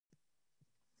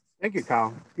Thank you,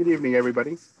 Kyle. Good evening,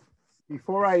 everybody.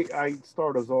 Before I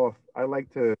start us off, I'd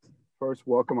like to first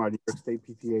welcome our New York State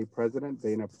PTA President,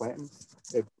 Dana Platten.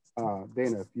 If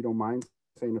Dana, if you don't mind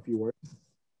saying a few words.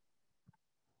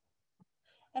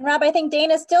 And Rob, I think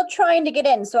Dana's still trying to get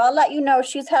in, so I'll let you know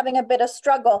she's having a bit of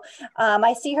struggle.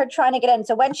 I see her trying to get in,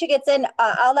 so when she gets in,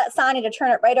 I'll let Sonia to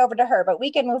turn it right over to her, but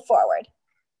we can move forward.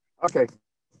 Okay,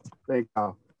 thank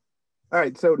you. All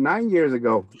right, so 9 years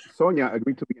ago, Sonia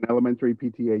agreed to be an elementary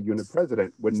PTA unit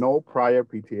president with no prior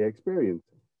PTA experience.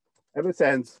 Ever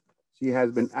since, she has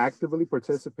been actively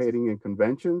participating in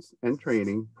conventions and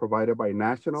training provided by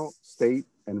national, state,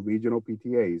 and regional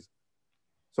PTAs.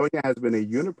 Sonia has been a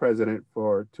unit president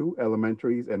for 2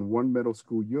 elementaries and 1 middle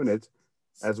school units,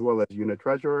 as well as unit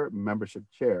treasurer, membership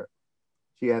chair.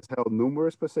 She has held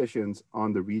numerous positions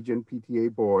on the region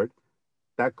PTA board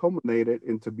that culminated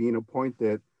into being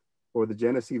appointed for the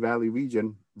Genesee Valley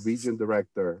region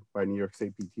director by New York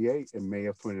State PTA in May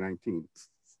of 2019.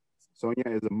 Sonia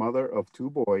is a mother of 2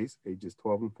 boys, ages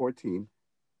 12 and 14.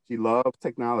 She loves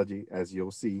technology, as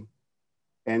you'll see,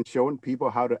 and showing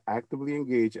people how to actively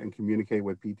engage and communicate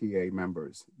with PTA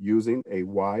members using a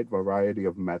wide variety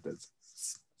of methods.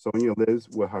 Sonia lives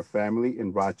with her family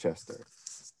in Rochester.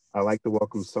 I'd like to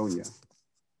welcome Sonia.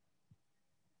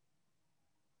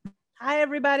 Hi,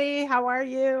 everybody. How are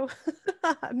you?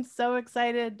 I'm so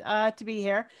excited to be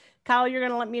here. Kyle, you're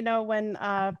going to let me know when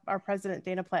our president,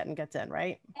 Dana Platten, gets in,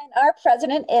 right? And our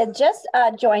president is just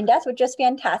joined us, which is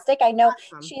fantastic. I know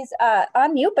awesome. She's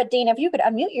on mute, but Dana, if you could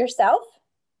unmute yourself.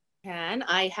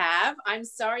 I have. I'm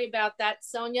sorry about that,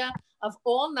 Sonia. Of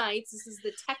all nights, this is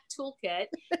the tech toolkit.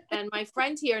 And my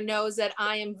friend here knows that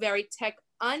I am very tech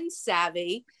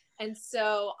unsavvy. And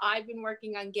so I've been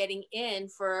working on getting in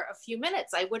for a few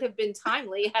minutes. I would have been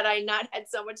timely had I not had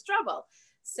so much trouble.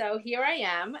 So here I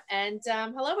am. And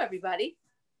hello, everybody.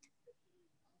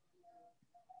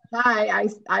 Hi,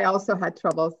 I also had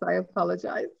trouble, so I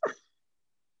apologize.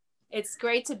 It's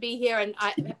great to be here. And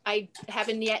I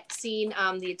haven't yet seen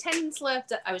the attendance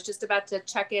list. I was just about to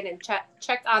check in and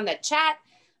check on the chat.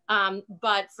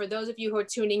 But for those of you who are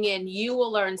tuning in, you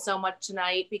will learn so much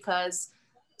tonight because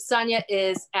Sonia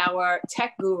is our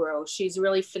tech guru. She's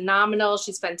really phenomenal.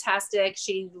 She's fantastic.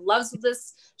 She loves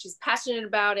this. She's passionate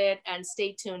about it. And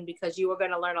stay tuned because you are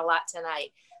going to learn a lot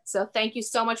tonight. So thank you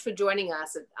so much for joining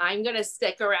us. I'm going to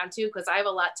stick around too because I have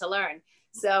a lot to learn.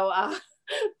 So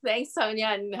thanks, Sonia,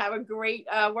 and have a great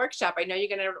workshop. I know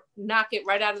you're going to knock it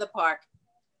right out of the park.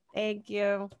 Thank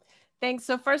you. Thanks.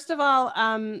 So first of all,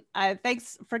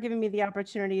 thanks for giving me the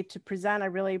opportunity to present. I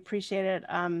really appreciate it.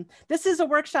 This is a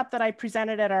workshop that I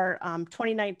presented at our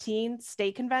 2019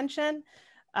 state convention.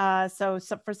 So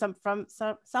for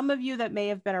some of you that may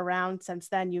have been around since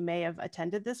then, you may have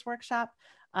attended this workshop.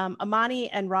 Amani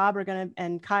and Rob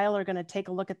and Kyle are gonna take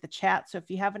a look at the chat. So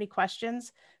if you have any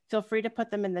questions, feel free to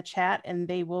put them in the chat and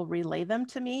they will relay them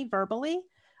to me verbally.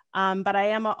 But I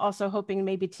am also hoping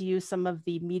maybe to use some of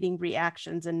the meeting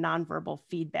reactions and nonverbal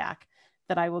feedback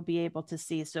that I will be able to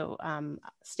see. So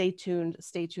stay tuned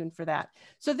for that.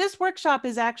 So this workshop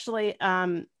is actually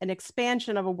an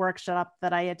expansion of a workshop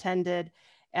that I attended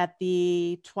at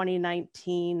the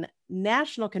 2019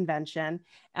 National Convention.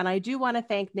 And I do want to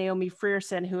thank Naomi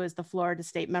Frierson, who is the Florida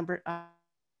State member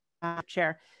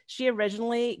chair. She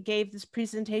originally gave this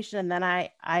presentation and then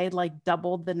I like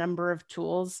doubled the number of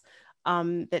tools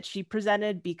that she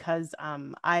presented because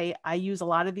I use a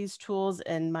lot of these tools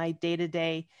in my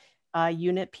day-to-day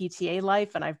unit PTA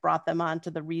life, and I've brought them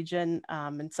onto the region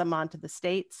and some onto the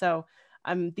state. So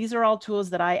these are all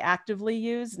tools that I actively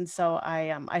use, and so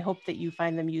I hope that you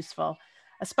find them useful,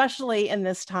 especially in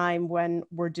this time when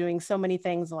we're doing so many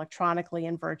things electronically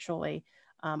and virtually.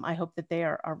 I hope that they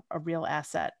are a real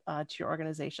asset to your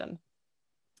organization.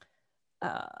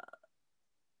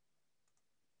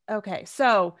 Okay,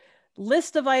 so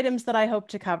list of items that I hope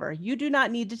to cover. You do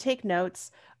not need to take notes.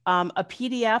 A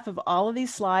PDF of all of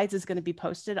these slides is going to be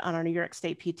posted on our New York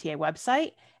State PTA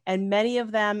website, and many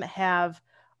of them have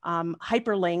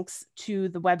hyperlinks to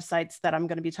the websites that I'm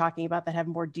going to be talking about that have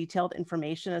more detailed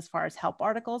information as far as help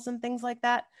articles and things like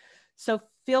that. So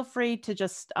feel free to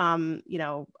just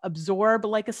absorb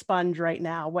like a sponge right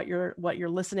now what you're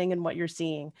listening and what you're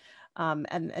seeing,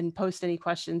 and post any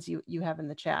questions you have in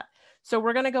the chat. So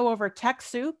we're going to go over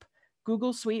TechSoup,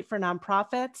 Google Suite for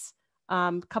nonprofits,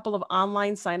 a couple of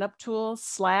online sign-up tools,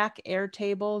 Slack,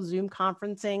 Airtable, Zoom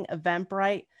conferencing,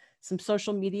 Eventbrite, some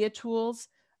social media tools,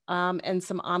 and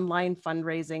some online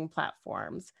fundraising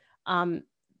platforms.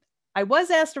 I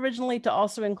was asked originally to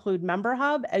also include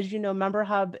MemberHub. As you know,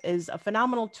 MemberHub is a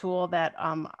phenomenal tool that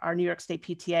our New York State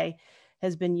PTA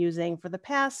has been using for the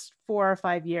past 4 or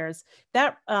 5 years.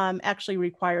 That actually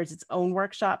requires its own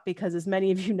workshop because, as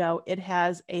many of you know, it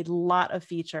has a lot of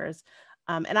features.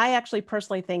 And I actually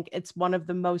personally think it's one of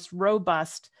the most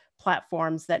robust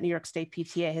platforms that New York State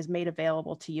PTA has made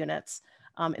available to units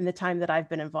in the time that I've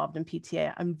been involved in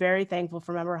PTA. I'm very thankful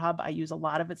for Member Hub. I use a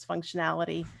lot of its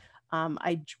functionality.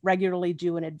 I regularly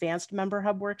do an advanced Member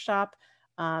Hub workshop,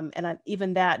 and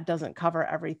even that doesn't cover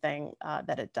everything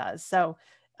that it does. So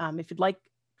if you'd like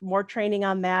more training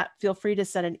on that, feel free to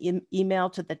send an email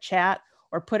to the chat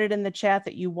or put it in the chat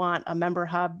that you want a Member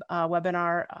Hub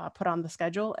webinar put on the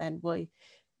schedule, and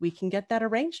we can get that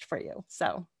arranged for you.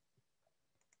 So,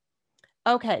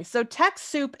 okay, so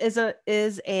TechSoup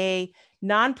is a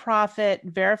nonprofit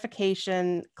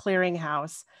verification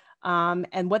clearinghouse,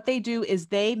 and what they do is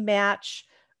they match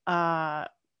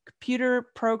computer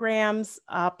programs,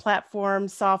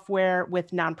 platforms, software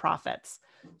with nonprofits.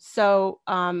 So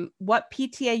what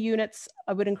PTA units,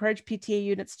 I would encourage PTA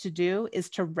units to do is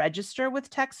to register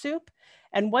with TechSoup.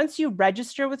 And once you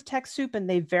register with TechSoup and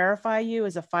they verify you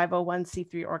as a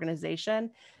 501c3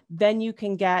 organization, then you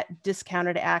can get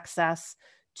discounted access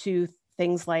to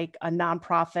things like a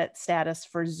nonprofit status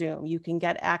for Zoom. You can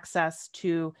get access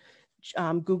to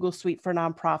Google Suite for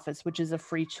Nonprofits, which is a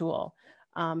free tool.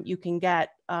 You can get,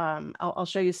 I'll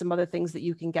show you some other things that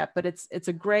you can get, but it's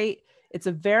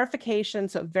a verification.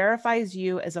 So it verifies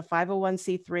you as a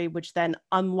 501c3, which then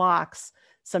unlocks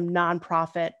some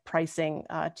nonprofit pricing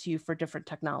to you for different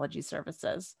technology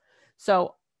services.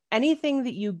 So anything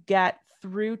that you get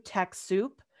through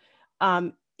TechSoup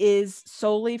is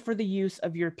solely for the use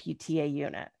of your PTA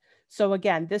unit. So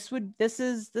again, this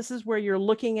is where you're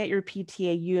looking at your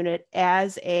PTA unit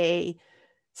as a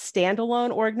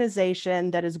standalone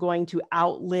organization that is going to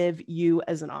outlive you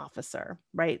as an officer,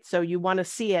 right? So you want to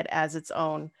see it as its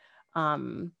own,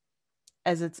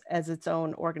 as its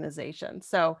own organization.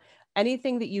 So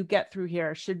anything that you get through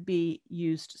here should be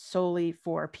used solely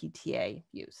for PTA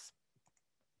use.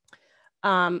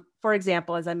 For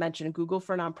example, as I mentioned, Google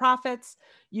for Nonprofits,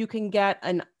 you can get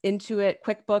an Intuit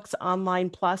QuickBooks Online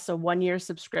Plus, a 1-year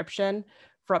subscription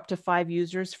for up to 5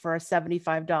 users for a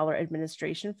 $75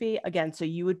 administration fee. Again, so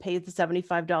you would pay the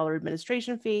 $75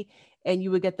 administration fee and you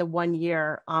would get the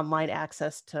 1-year online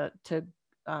access to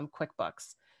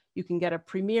QuickBooks. You can get a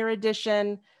Premier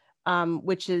Edition,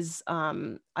 which is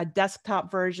a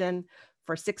desktop version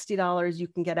for $60. You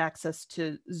can get access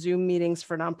to Zoom meetings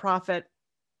for nonprofit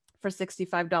for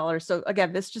 $65. So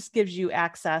again, this just gives you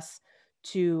access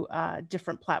to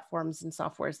different platforms and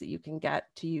softwares that you can get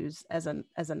to use as a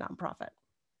nonprofit.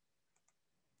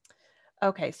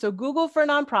 Okay, so Google for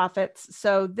Nonprofits.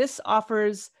 So this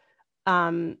offers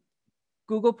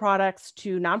Google products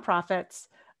to nonprofits,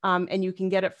 and you can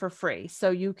get it for free.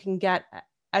 So you can get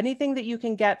anything that you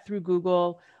can get through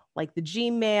Google, like the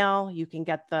Gmail, you can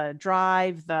get the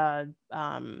Drive, the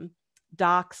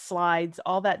Docs, Slides,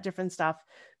 all that different stuff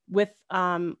with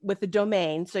the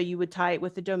domain. So you would tie it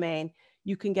with the domain.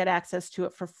 You can get access to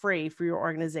it for free for your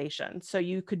organization. So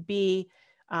you could be,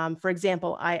 for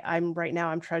example, I'm right now,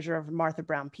 I'm treasurer of Martha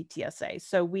Brown PTSA.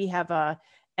 So we have a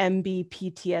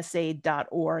mbptsa.org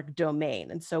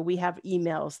domain. And so we have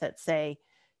emails that say,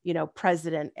 you know,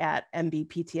 president at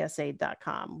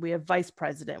mbptsa.com. We have vice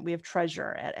president, we have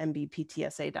treasurer at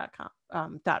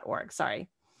mbptsa.com, .org, sorry.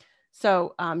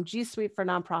 So G Suite for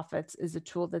Nonprofits is a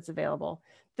tool that's available.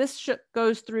 This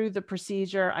goes through the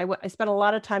procedure. I spent a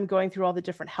lot of time going through all the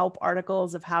different help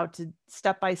articles of how to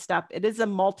step-by-step. It is a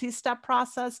multi-step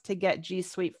process to get G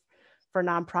Suite for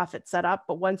Nonprofit set up,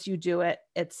 but once you do it,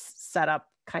 it's set up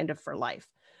kind of for life.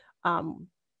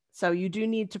 So you do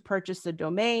need to purchase a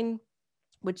domain,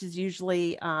 which is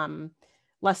usually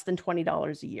less than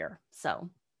 $20 a year. So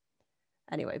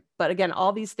anyway, but again,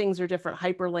 all these things are different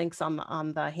hyperlinks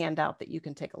on the handout that you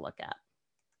can take a look at.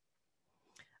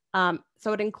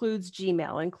 So it includes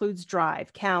Gmail, includes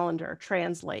Drive, Calendar,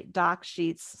 Translate, Doc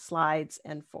Sheets, Slides,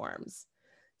 and Forms.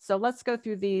 So let's go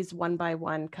through these one by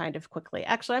one kind of quickly.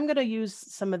 Actually, I'm going to use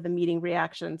some of the meeting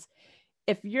reactions.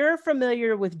 If you're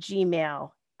familiar with Gmail,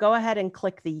 go ahead and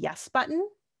click the yes button.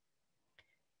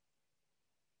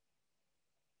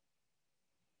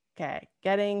 Okay,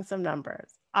 getting some numbers.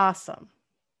 Awesome.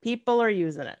 People are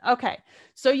using it. Okay,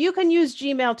 so you can use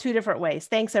Gmail 2 different ways.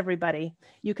 Thanks, everybody.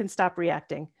 You can stop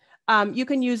reacting. You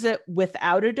can use it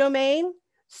without a domain.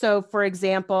 So for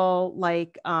example,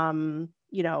 like,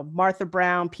 you know, Martha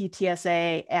Brown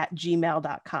PTSA at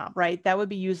gmail.com, right? That would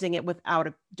be using it without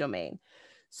a domain.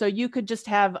 So you could just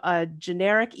have a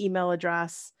generic email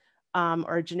address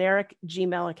or a generic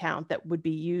Gmail account that would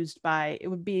be used by, it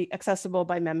would be accessible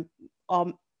by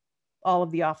all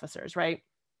of the officers, right?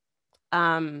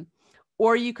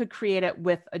 or you could create it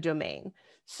with a domain.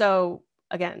 So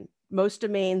again, most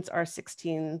domains are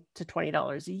 $16 to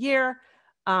 $20 a year.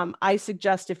 I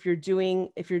suggest if you're doing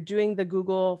the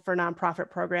Google for Nonprofit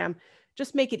program,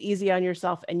 just make it easy on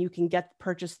yourself, and you can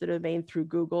purchase the domain through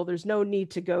Google. There's no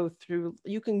need to go through,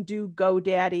 you can do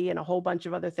GoDaddy and a whole bunch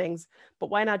of other things, but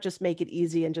why not just make it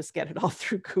easy and just get it all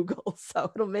through Google?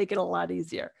 So it'll make it a lot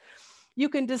easier. You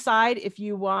can decide if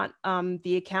you want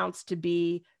the accounts to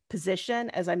be position,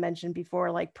 as I mentioned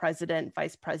before, like president,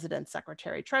 vice president,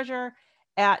 secretary, treasurer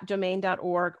at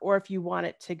domain.org, or if you want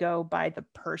it to go by the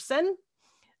person.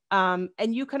 And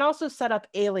you can also set up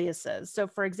aliases. So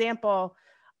for example,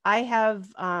 I have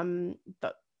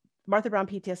the Martha Brown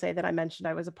PTSA that I mentioned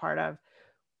I was a part of.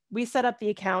 We set up the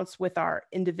accounts with our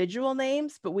individual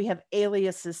names, but we have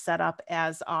aliases set up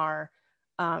as our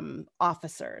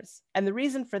officers. And the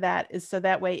reason for that is so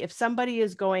that way, if somebody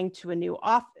is going to a new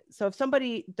office, so if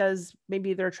somebody does,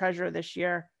 maybe they're treasurer this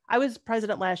year, I was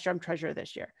president last year, I'm treasurer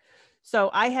this year. So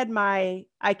I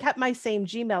kept my same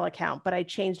Gmail account, but I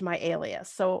changed my alias.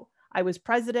 So I was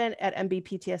president at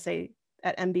MBPTSA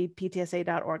at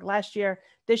mbptsa.org last year.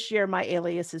 This year, my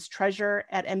alias is treasurer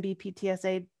at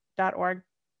mbptsa.org,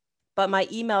 but my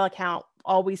email account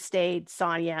always stayed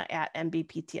Sonia at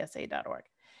mbptsa.org.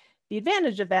 The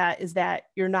advantage of that is that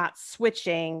you're not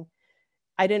switching.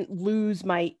 I didn't lose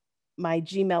my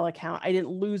Gmail account. I didn't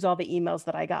lose all the emails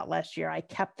that I got last year. I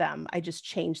kept them. I just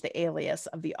changed the alias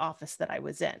of the office that I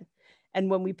was in. And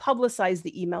when we publicize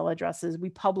the email addresses, we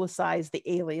publicize the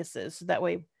aliases. So that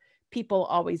way people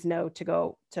always know to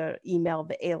go to email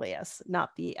the alias, not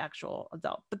the actual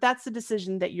adult. But that's the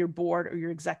decision that your board or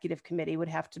your executive committee would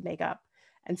have to make up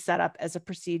and set up as a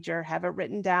procedure, have it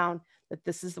written down that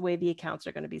this is the way the accounts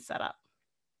are going to be set up.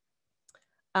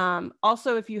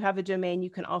 Also, if you have a domain, you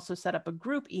can also set up a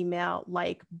group email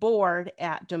like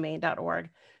board@domain.org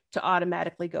to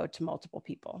automatically go to multiple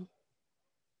people.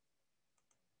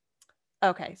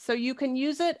 Okay, so you can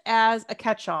use it as a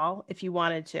catch-all if you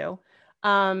wanted to.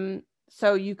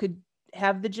 So you could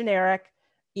have the generic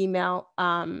email,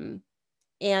 and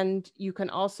you can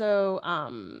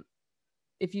also,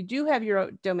 if you do have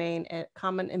your domain, a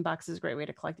common inbox is a great way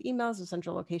to collect emails, a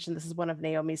central location. This is one of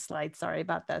Naomi's slides, sorry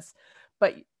about this.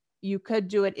 But you could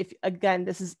do it if, again,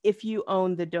 this is if you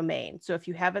own the domain. So if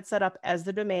you have it set up as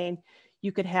the domain,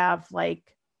 you could have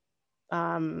like,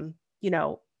 you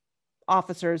know,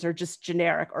 officers or just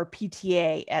generic or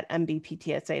PTA at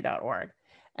mbptsa.org.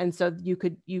 And so you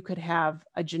could have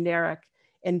a generic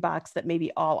inbox that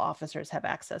maybe all officers have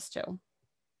access to.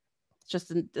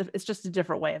 It's just a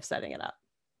different way of setting it up.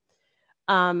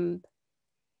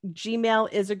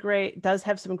 Gmail does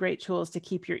have some great tools to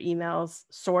keep your emails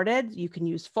sorted. You can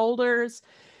use folders.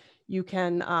 You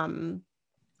can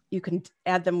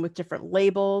add them with different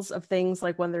labels of things,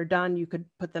 like when they're done, you could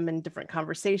put them in different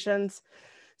conversations.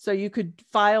 So you could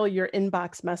file your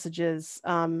inbox messages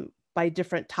by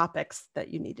different topics that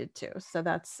you needed to. So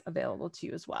that's available to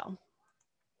you as well.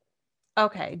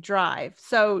 Okay, Drive.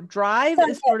 So Drive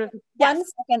is sort of— One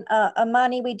second,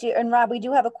 Amani, we do, and Rob, we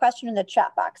do have a question in the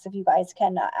chat box if you guys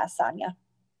can ask Sonia.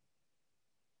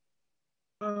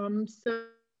 Oh,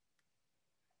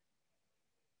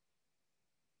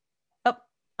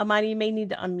 Amani, you may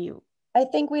need to unmute. I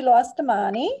think we lost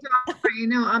Amani. Sorry,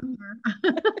 no, I'm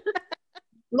here.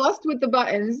 Lost with the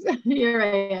buttons. Here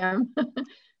I am.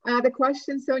 The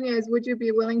question, Sonia, is would you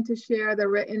be willing to share the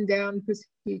written down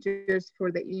procedures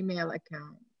for the email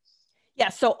accounts? Yeah,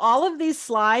 so all of these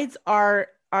slides are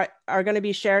going to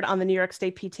be shared on the New York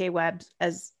State PTA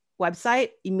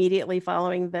website immediately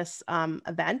following this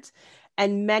event.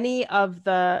 And many of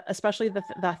especially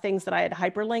the things that I had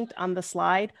hyperlinked on the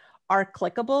slide are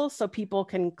clickable, so people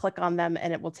can click on them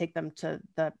and it will take them to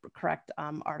the correct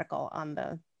article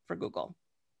for Google.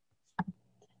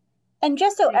 And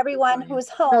just so everyone who's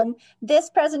home,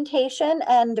 this presentation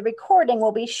and the recording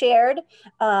will be shared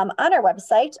on our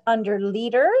website under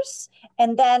leaders,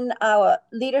 and then our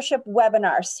leadership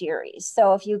webinar series.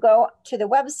 So if you go to the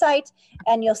website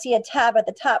and you'll see a tab at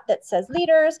the top that says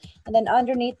leaders, and then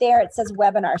underneath there it says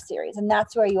webinar series, and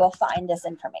that's where you will find this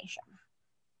information.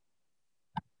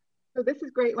 So this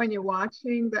is great when you're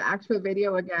watching the actual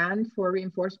video again for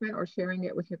reinforcement or sharing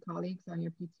it with your colleagues on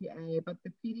your PTA, but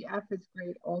the PDF is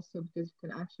great also because you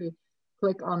can actually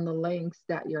click on the links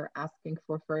that you're asking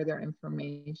for further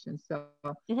information. So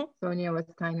Sonia was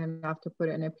kind enough to put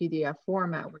it in a PDF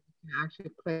format where you can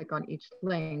actually click on each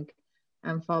link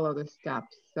and follow the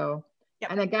steps. So,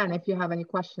 and again, if you have any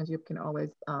questions, you can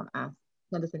always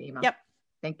send us an email. Yep.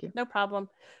 Thank you. No problem.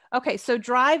 Okay, so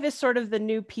Drive is sort of the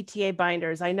new PTA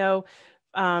binders. I know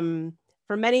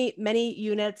for many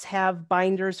units have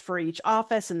binders for each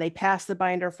office, and they pass the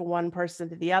binder from one person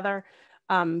to the other.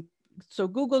 So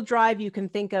Google Drive, you can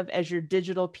think of as your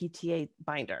digital PTA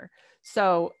binder.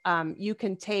 So you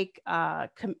can take,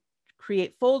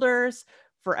 create folders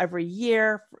for every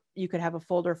year. You could have a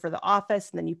folder for the office,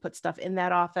 and then you put stuff in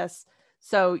that office.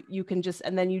 So you can just,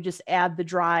 and then you just add the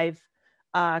Drive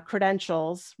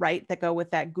credentials, right, that go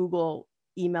with that Google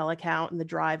email account and the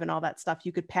Drive and all that stuff.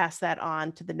 You could pass that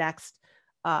on to the next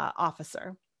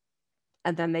officer,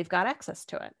 and then they've got access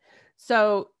to it.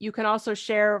 So you can also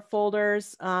share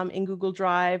folders in Google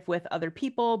Drive with other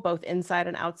people, both inside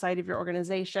and outside of your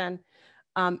organization.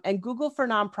 And Google for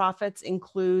Nonprofits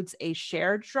includes a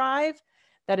shared drive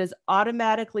that is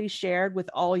automatically shared with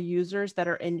all users that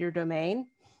are in your domain.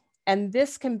 And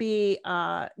this can be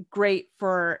great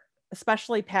for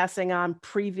especially passing on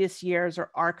previous years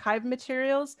or archive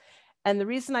materials. And the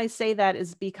reason I say that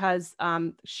is because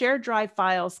shared drive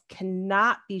files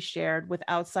cannot be shared with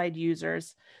outside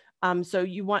users. So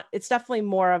it's definitely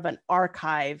more of an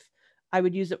archive. I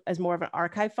would use it as more of an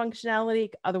archive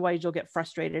functionality. Otherwise, you'll get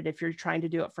frustrated if you're trying to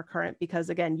do it for current, because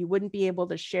again, you wouldn't be able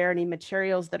to share any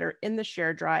materials that are in the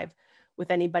shared drive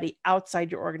with anybody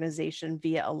outside your organization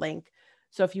via a link.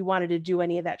 So if you wanted to do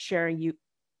any of that sharing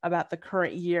about the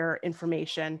current year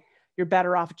information, you're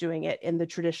better off doing it in the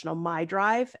traditional My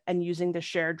Drive and using the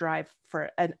shared drive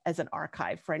as an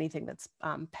archive for anything that's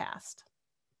passed.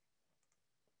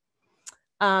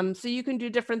 So you can do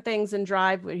different things in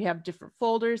Drive where you have different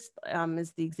folders,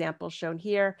 is the example shown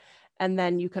here. And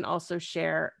then you can also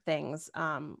share things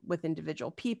with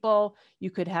individual people.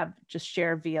 You could just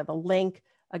share via the link.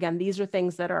 Again, these are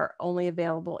things that are only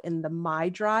available in the My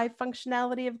Drive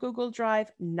functionality of Google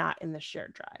Drive, not in the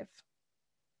shared drive.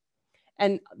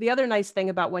 And the other nice thing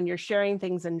about when you're sharing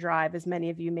things in Drive, as many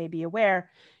of you may be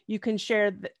aware, you can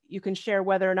share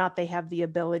whether or not they have the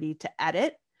ability to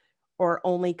edit, or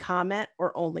only comment,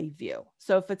 or only view.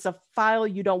 So if it's a file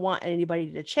you don't want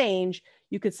anybody to change,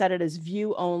 you could set it as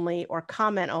view only or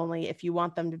comment only if you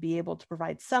want them to be able to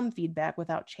provide some feedback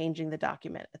without changing the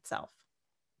document itself.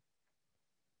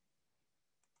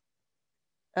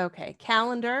 Okay,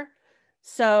 calendar.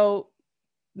 So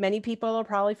many people are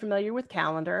probably familiar with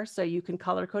Calendar. So you can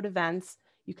color code events,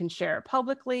 you can share it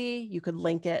publicly, you could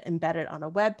link it, embed it on a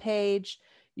web page,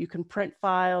 you can print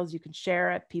files, you can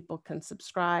share it, people can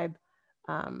subscribe.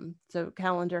 So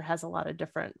Calendar has a lot of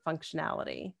different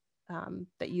functionality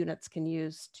that units can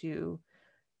use to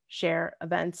share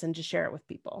events and to share it with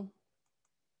people.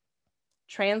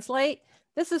 Translate.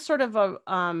 This is sort of a,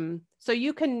 so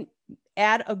you can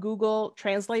add a Google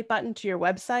Translate button to your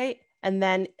website, and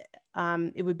then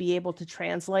it would be able to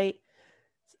translate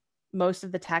most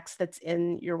of the text that's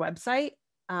in your website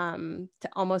to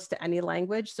almost any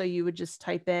language. So you would just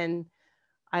type in,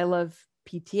 I love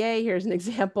PTA, here's an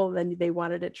example, then they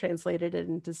wanted it translated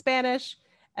into Spanish,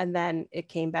 and then it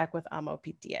came back with Amo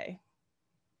PTA.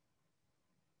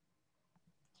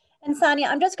 And Sonia,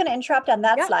 I'm just going to interrupt on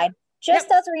that Yep. slide.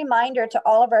 Just as a reminder to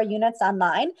all of our units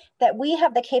online that we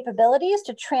have the capabilities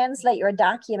to translate your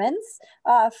documents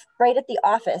right at the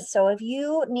office. So if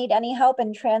you need any help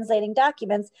in translating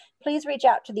documents, please reach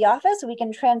out to the office. We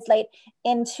can translate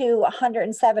into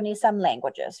 170 some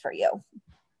languages for you.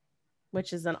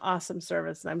 Which is an awesome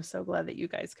service. And I'm so glad that you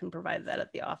guys can provide that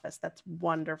at the office. That's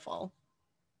wonderful.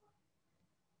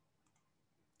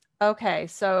 Okay,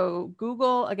 so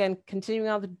Google, again, continuing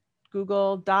on the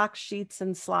Google Docs, Sheets,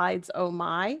 and Slides, oh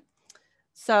my.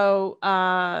 So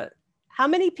how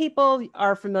many people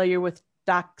are familiar with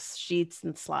Docs, Sheets,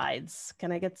 and Slides?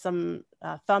 Can I get some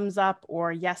thumbs up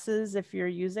or yeses if you're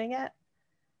using it?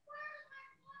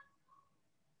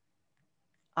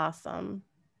 Awesome.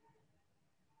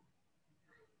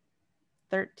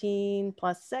 13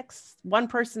 plus 6. One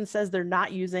person says they're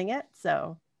not using it.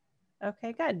 So,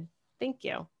 okay, good. Thank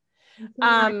you.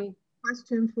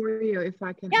 Question for you, if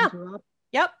I can interrupt.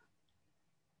 Yep.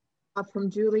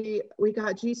 From Julie, we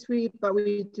got G Suite, but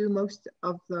we do most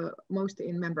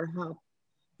in Member Hub.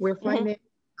 We're finding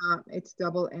it's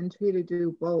double entry to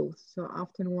do both. So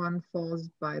often one falls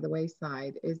by the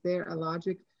wayside. Is there a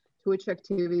logic to which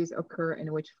activities occur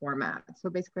in which format? So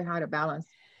basically how to balance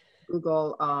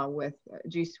Google with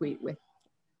G Suite with.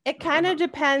 It kind of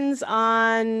depends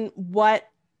on what,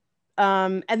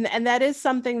 and that is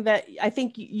something that I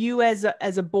think you as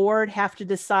a board have to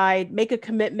decide, make a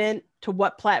commitment to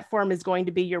what platform is going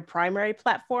to be your primary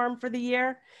platform for the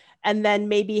year. And then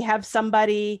maybe have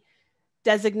somebody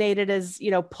designated as,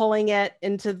 pulling it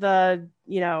into the,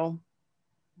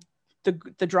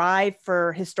 the drive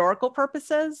for historical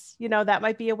purposes. That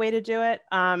might be a way to do it.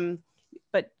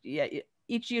 But yeah,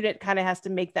 each unit kind of has to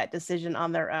make that decision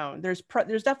on their own. There's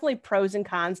definitely pros and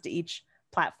cons to each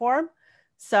platform.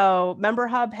 So Member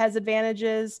Hub has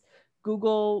advantages.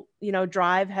 Google,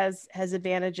 Drive has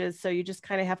advantages. So you just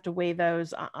kind of have to weigh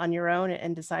those on your own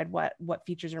and decide what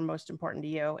features are most important to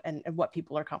you and what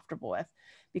people are comfortable with.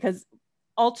 Because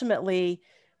ultimately,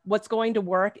 what's going to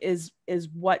work is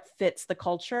what fits the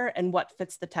culture and what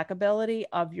fits the tech ability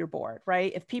of your board,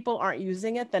 right? If people aren't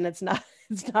using it, then it's not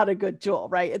a good tool,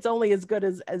 right? It's only as good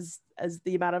as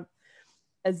the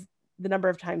number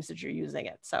of times that you're using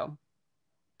it. So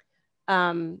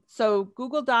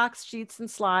Google Docs, Sheets, and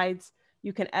Slides,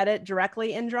 you can edit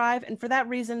directly in Drive. And for that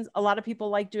reason, a lot of people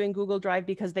like doing Google Drive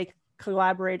because they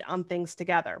collaborate on things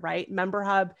together, right? Member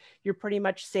Hub, you're pretty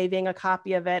much saving a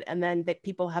copy of it and then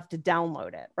people have to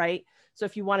download it, right? So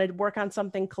if you want to work on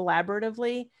something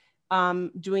collaboratively,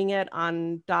 doing it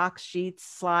on Docs, Sheets,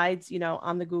 Slides,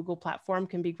 on the Google platform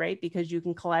can be great because you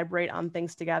can collaborate on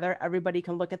things together. Everybody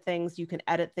can look at things. You can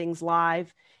edit things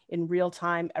live in real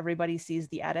time. Everybody sees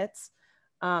the edits.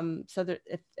 So that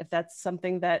if that's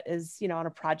something that is, on a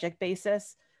project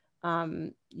basis,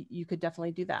 you could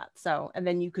definitely do that. So, and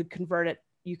then you could convert it,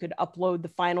 you could upload the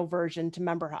final version to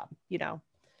Member Hub,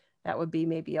 that would be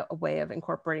maybe a way of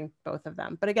incorporating both of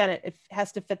them. But again, it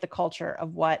has to fit the culture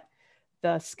of what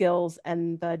the skills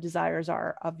and the desires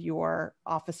are of your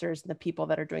officers and the people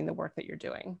that are doing the work that you're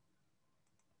doing.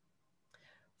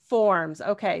 Forms.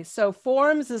 Okay, so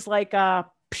Forms is like a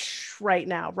right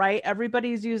now, right?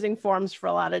 Everybody's using Forms for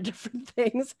a lot of different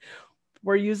things.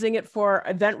 We're using it for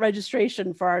event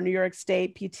registration for our New York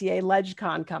State PTA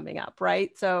LegCon coming up,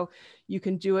 right? So you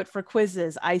can do it for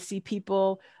quizzes. I see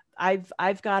people,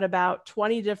 I've got about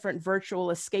 20 different virtual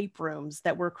escape rooms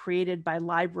that were created by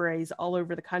libraries all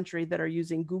over the country that are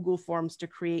using Google Forms to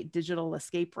create digital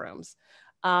escape rooms.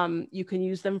 You can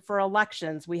use them for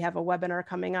elections. We have a webinar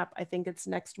coming up. I think it's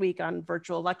next week on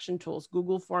virtual election tools.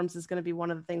 Google Forms is going to be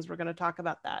one of the things we're going to talk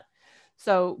about that.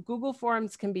 So Google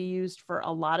Forms can be used for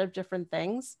a lot of different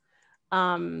things.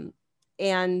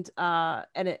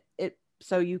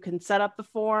 So you can set up the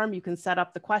form, you can set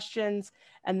up the questions,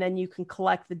 and then you can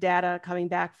collect the data coming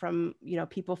back from,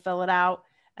 people fill it out,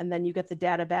 and then you get the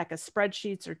data back as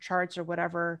spreadsheets or charts or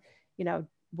whatever,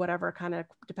 whatever kind of,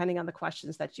 depending on the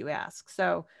questions that you ask.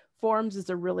 So Forms is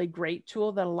a really great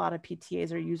tool that a lot of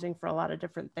PTAs are using for a lot of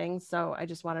different things. So I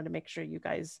just wanted to make sure you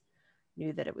guys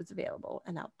knew that it was available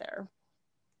and out there.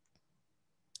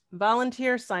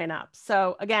 Volunteer signups.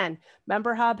 So again,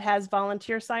 Member Hub has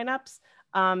volunteer signups.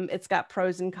 It's got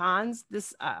pros and cons.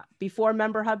 This before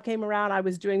Member Hub came around, I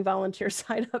was doing volunteer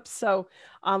signups, so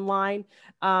online.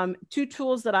 Two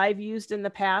tools that I've used in the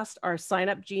past are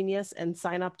Signup Genius and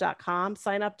signup.com.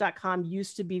 Signup.com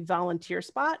used to be Volunteer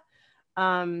Spot.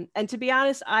 And to be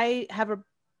honest, I have a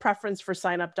preference for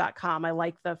signup.com. I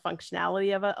like the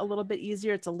functionality of it a little bit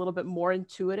easier. It's a little bit more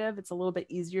intuitive. It's a little bit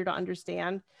easier to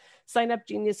understand. Signup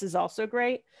Genius is also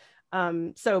great.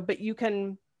 But you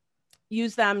can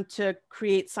use them to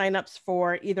create signups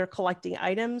for either collecting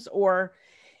items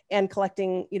and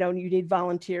collecting, you need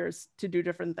volunteers to do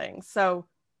different things. So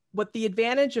what the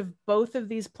advantage of both of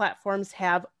these platforms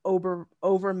have over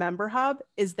Member Hub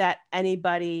is that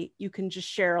you can just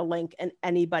share a link and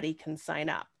anybody can sign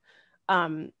up.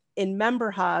 In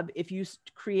Member Hub, if you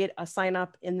create a sign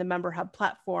up in the Member Hub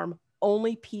platform,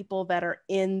 only people that are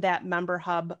in that Member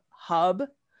Hub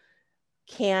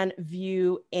can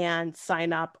view and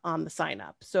sign up on the sign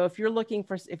up. So if you're looking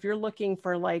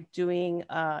for like doing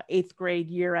a 8th grade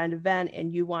year-end event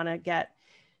and you want to get,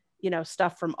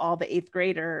 stuff from all the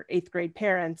 8th grade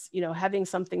parents, having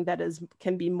something that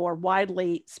can be more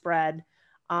widely spread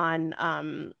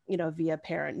on, via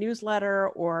parent newsletter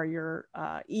or your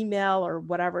email or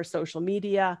whatever social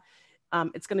media,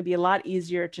 it's going to be a lot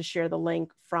easier to share the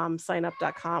link from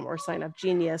signup.com or Signup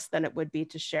Genius than it would be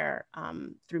to share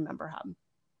through Member Hub.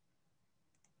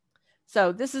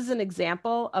 So this is an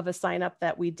example of a sign up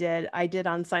that I did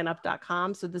on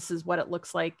signup.com. So this is what it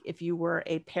looks like if you were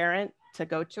a parent to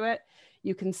go to it.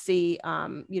 You can see,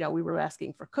 we were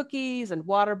asking for cookies and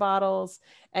water bottles,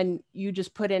 and you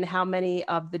just put in how many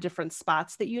of the different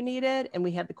spots that you needed. And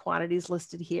we had the quantities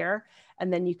listed here.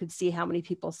 And then you could see how many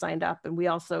people signed up. And we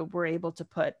also were able to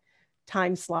put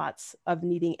time slots of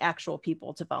needing actual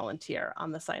people to volunteer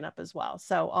on the sign up as well.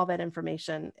 So all that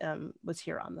information was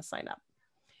here on the sign up.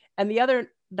 And the other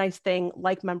nice thing,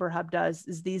 like Member Hub does,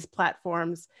 is these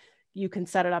platforms, you can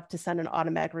set it up to send an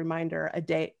automatic reminder a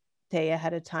day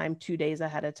ahead of time, 2 days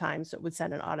ahead of time. So it would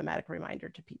send an automatic reminder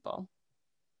to people.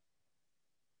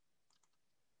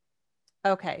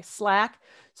 Okay, Slack.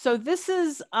 So this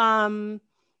is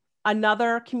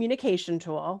another communication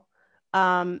tool.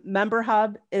 Member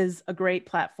Hub is a great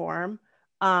platform.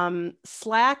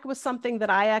 Slack was something that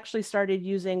I actually started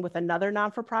using with another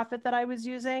non-for-profit that I was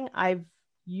using. I've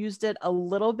used it a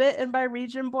little bit in my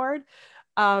region board.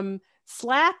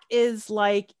 Slack is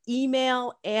like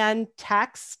email and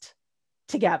text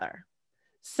together.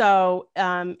 So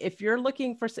if you're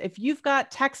looking for, if you've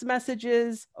got text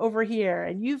messages over here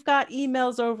and you've got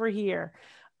emails over here,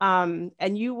 and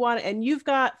you've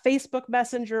got Facebook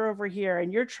Messenger over here,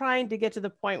 and you're trying to get to the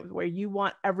point where you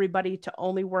want everybody to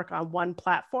only work on one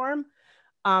platform,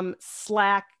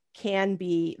 Slack can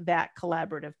be that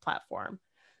collaborative platform.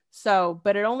 So,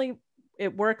 but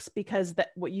it works because that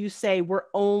what you say, we're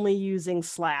only using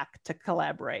Slack to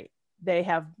collaborate. They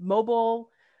have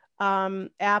mobile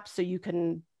apps, so you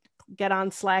can get on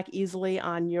Slack easily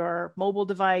on your mobile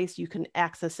device. You can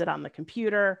access it on the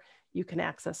computer. You can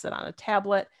access it on a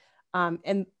tablet.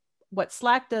 And what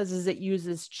Slack does is it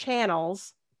uses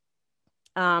channels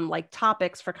like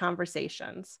topics for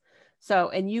conversations. So,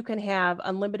 and you can have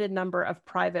unlimited number of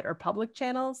private or public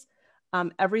channels.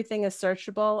 Everything is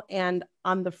searchable, and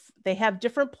they have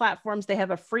different platforms. They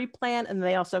have a free plan, and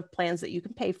they also have plans that you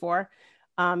can pay for.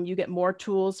 You get more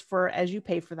tools as you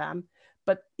pay for them.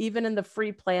 But even in the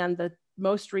free plan, the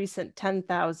most recent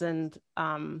 10,000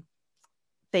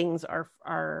 things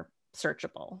are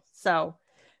searchable. So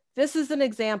this is an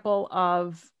example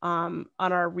of on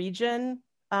our region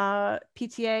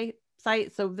PTA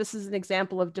site. So this is an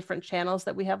example of different channels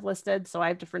that we have listed. So I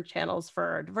have different channels for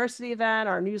our diversity event,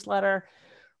 our newsletter,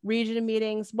 region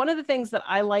meetings. One of the things that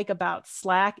I like about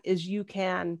Slack is you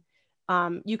can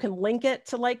link it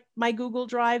to like my Google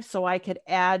Drive, so I could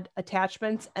add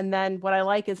attachments. And then what I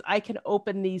like is I can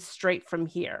open these straight from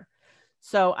here.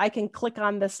 So I can click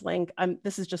on this link.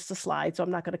 This is just a slide, so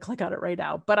I'm not going to click on it right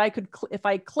now. But I could, if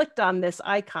I clicked on this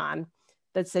icon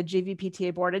that said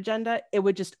JVPTA board agenda, it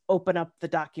would just open up the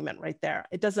document right there.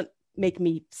 It doesn't make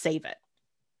me save it.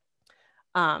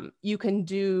 You can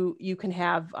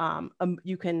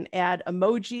add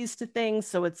emojis to things,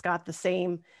 so it's got the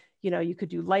same. You could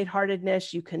do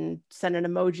lightheartedness. You can send an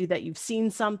emoji that you've seen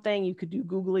something. You could do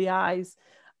googly eyes.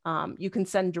 You can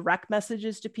send direct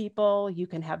messages to people. You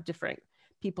can have different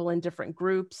people in different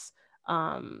groups.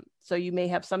 So you may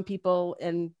have some people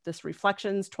in this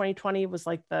Reflections 2020 was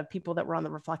like the people that were on the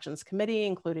Reflections committee,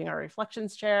 including our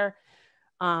Reflections chair.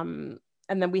 And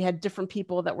then we had different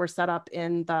people that were set up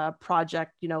in the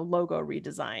project, logo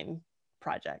redesign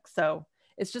project. So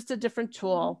it's just a different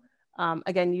tool.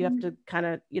 Again, you have to kind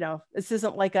of, this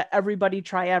isn't like everybody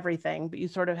try everything, but you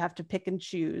sort of have to pick and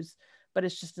choose, but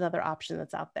it's just another option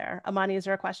that's out there. Amani, is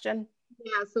there a question?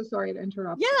 Yeah, so sorry to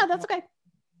interrupt. Yeah, that's okay.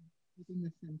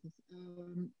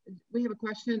 We have a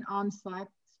question on Slack,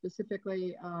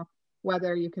 specifically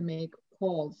whether you can make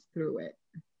calls through it.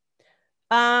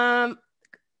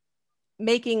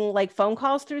 Making like phone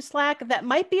calls through Slack, that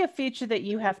might be a feature that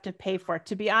you have to pay for.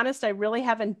 To be honest, I really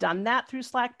haven't done that through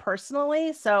Slack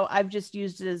personally. So I've just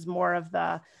used it as more of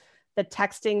the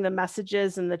texting, the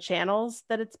messages, and the channels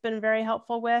that it's been very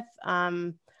helpful with.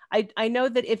 I know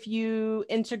that if you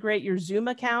integrate your Zoom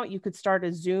account, you could start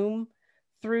a Zoom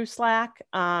through Slack.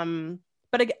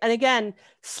 But again,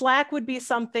 Slack would be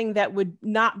something that would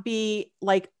not be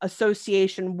like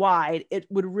association wide. It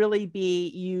would really be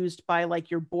used by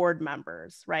like your board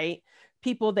members, right?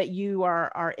 People that you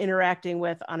are interacting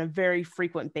with on a very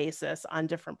frequent basis on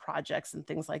different projects and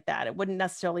things like that. It wouldn't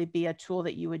necessarily be a tool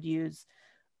that you would use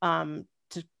to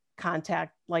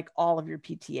contact like all of your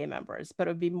PTA members, but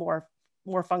it would be more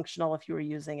functional if you were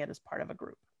using it as part of a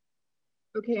group.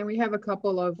 Okay, and we have a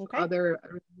couple of other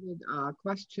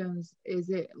questions. Is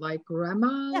it like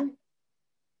Rema?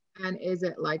 Yeah. And is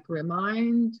it like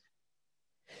Remind?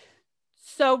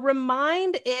 So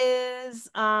Remind is,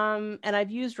 and I've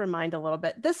used Remind a little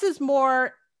bit. This is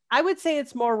more, I would say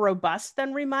it's more robust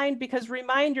than Remind, because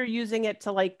Remind, you're using it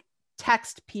to like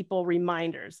text people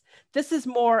reminders. This is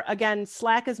more, again,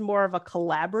 Slack is more of a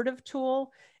collaborative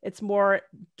tool. It's more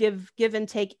give and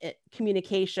take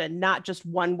communication, not just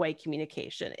one-way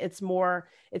communication. It's more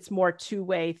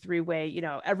two-way, three-way,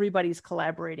 everybody's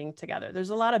collaborating together. There's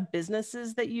a lot of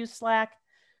businesses that use Slack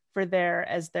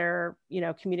as their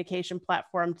communication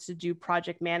platform to do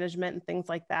project management and things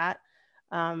like that.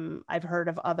 I've heard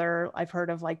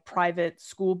of like private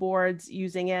school boards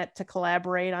using it to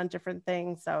collaborate on different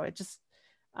things. So it just,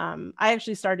 I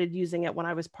actually started using it when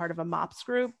I was part of a MOPS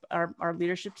group. Our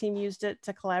leadership team used it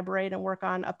to collaborate and work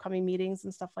on upcoming meetings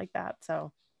and stuff like that.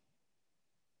 So.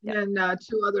 Yeah. And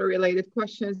two other related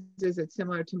questions. Is it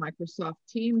similar to Microsoft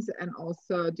Teams? And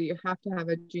also, do you have to have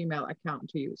a Gmail account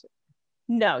to use it?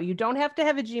 No, you don't have to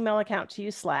have a Gmail account to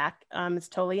use Slack. It's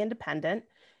totally independent.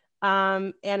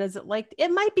 And is it like, it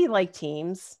might be like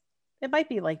Teams. It might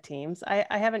be like Teams. I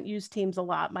haven't used Teams a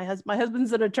lot. My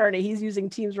husband's an attorney. He's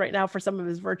using Teams right now for some of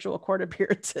his virtual court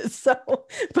appearances. So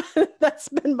but that's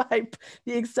been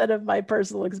the extent of my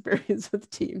personal experience with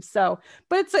Teams. So,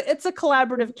 but it's a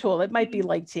collaborative tool. It might be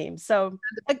like Teams. So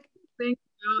the thing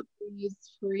about these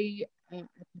free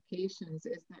applications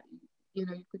is that, you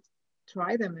could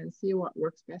try them and see what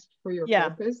works best for your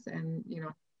purpose, and,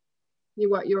 see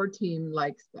what your team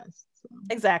likes best. So.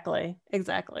 Exactly.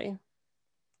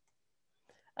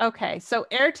 Okay, so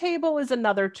Airtable is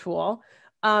another tool.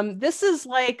 This is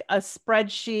like a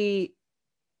spreadsheet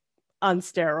on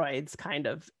steroids, kind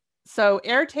of. So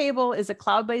Airtable is a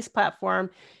cloud-based platform.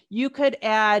 You could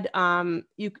add,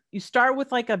 you start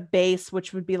with like a base,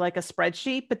 which would be like a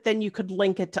spreadsheet, but then you could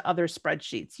link it to other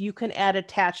spreadsheets. You can add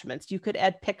attachments. You could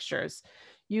add pictures.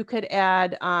 You could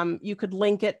add, you could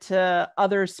link it to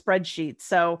other spreadsheets.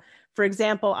 So for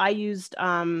example, I used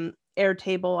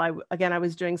Airtable. I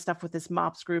was doing stuff with this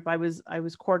MOPS group. I was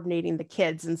coordinating the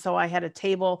kids. And so I had a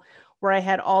table where I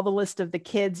had all the list of the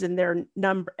kids and their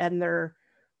number and their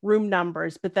room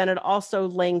numbers, but then it also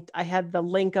linked, I had the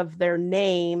link of their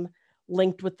name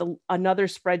linked with another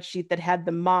spreadsheet that had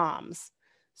the moms.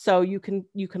 So you can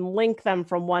link them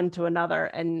from one to another.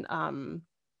 And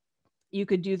you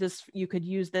could do this, you could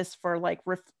use this for like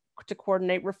to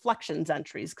coordinate reflections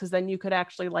entries, because then you could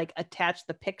actually like attach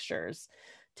the pictures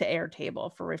to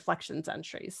Airtable for reflections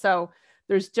entries. So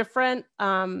there's different,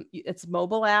 it's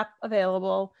mobile app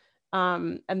available.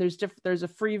 And there's a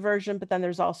free version, but then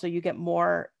there's also, you get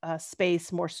more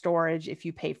space, more storage if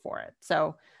you pay for it.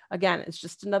 So again, it's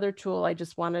just another tool. I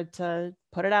just wanted to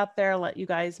put it out there,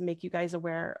 make you guys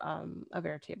aware of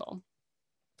Airtable.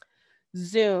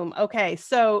 Zoom. Okay,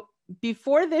 so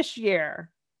before this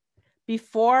year,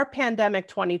 before pandemic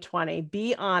 2020,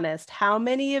 be honest, how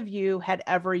many of you had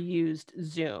ever used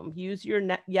Zoom? Use your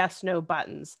yes, no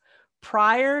buttons.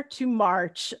 Prior to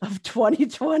March of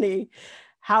 2020,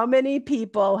 how many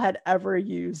people had ever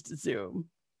used Zoom?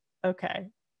 Okay.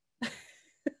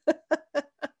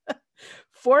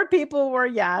 4 people were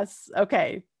yes.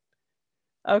 Okay.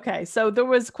 Okay. So there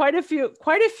was quite a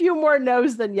few more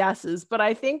no's than yeses, but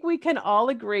I think we can all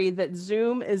agree that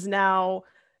Zoom is now,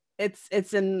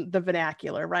 it's in the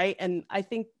vernacular, right? And I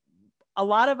think a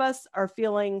lot of us are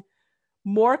feeling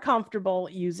more comfortable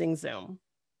using Zoom.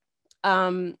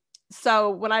 So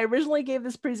when I originally gave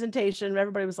this presentation,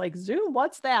 everybody was like, Zoom,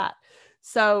 what's that?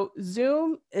 So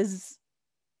Zoom is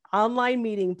online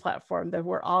meeting platform that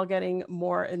we're all getting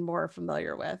more and more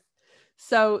familiar with.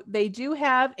 So they do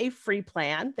have a free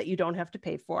plan that you don't have to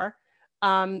pay for,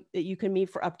 that you can meet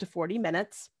for up to 40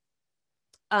 minutes,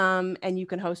 and you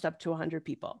can host up to 100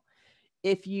 people.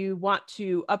 If you want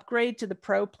to upgrade to the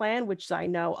Pro plan, which I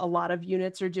know a lot of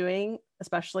units are doing,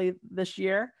 especially this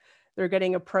year, they're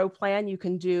getting a Pro plan. You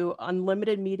can do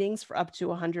unlimited meetings for up to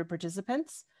 100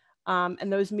 participants.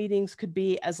 And those meetings could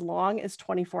be as long as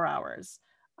 24 hours.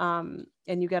 And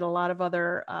you get a lot of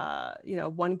other,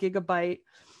 1 gigabyte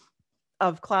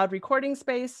of cloud recording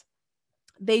space.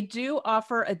 They do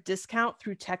offer a discount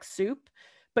through TechSoup,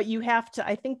 but you have to,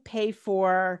 I think, pay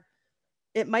for,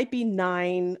 it might be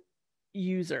 9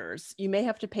 users. You may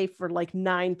have to pay for like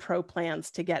 9 Pro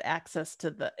plans to get access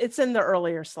to it's in the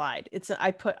earlier slide.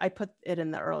 I put it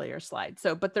in the earlier slide.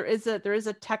 So, but there is a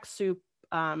TechSoup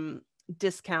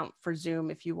discount for Zoom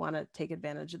if you want to take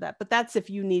advantage of that. But that's if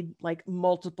you need like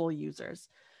multiple users.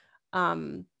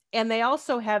 And they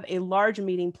also have a large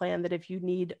meeting plan that if you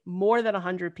need more than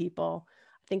 100 people,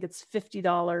 I think it's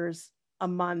 $50 a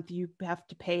month, you have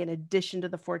to pay in addition to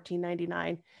the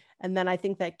 $14.99. And then I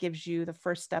think that gives you, the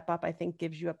first step up, I think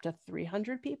gives you up to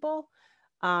 300 people.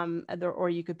 Or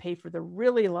you could pay for the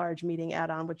really large meeting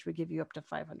add-on, which would give you up to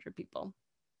 500 people.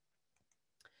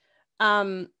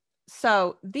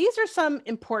 So these are some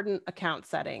important account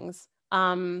settings.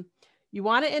 You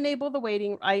want to enable the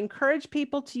waiting. I encourage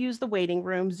people to use the waiting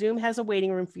room. Zoom has a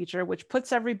waiting room feature, which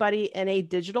puts everybody in a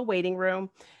digital waiting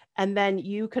room. And then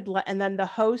you could and then the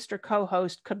host or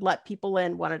co-host could let people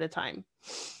in one at a time.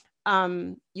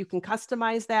 You can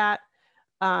customize that.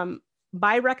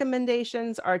 My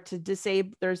recommendations are to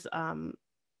disable, there's an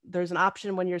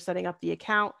option when you're setting up the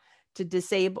account to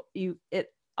disable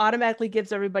it automatically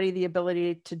gives everybody the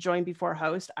ability to join before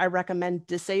host. I recommend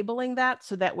disabling that,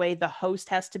 so that way the host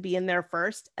has to be in there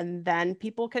first and then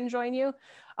people can join you.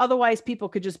 Otherwise, people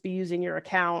could just be using your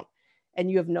account and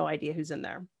you have no idea who's in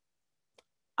there.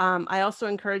 I also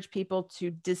encourage people to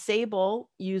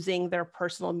disable using their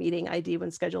personal meeting ID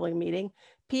when scheduling a meeting.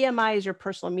 PMI is your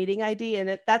personal meeting ID,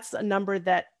 and that's a number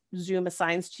that Zoom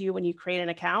assigns to you when you create an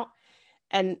account.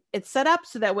 And it's set up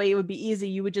so that way it would be easy.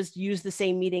 You would just use the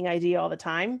same meeting ID all the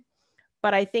time.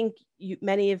 But I think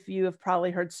many of you have probably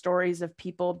heard stories of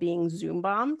people being Zoom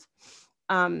bombed.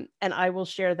 And I will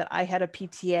share that I had a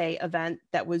PTA event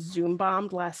that was Zoom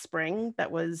bombed last spring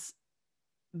that was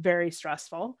very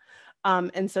stressful.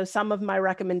 And so some of my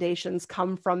recommendations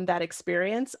come from that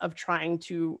experience of trying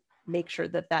to make sure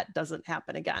that that doesn't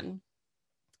happen again.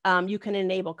 You can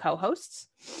enable co-hosts.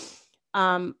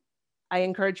 I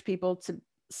encourage people to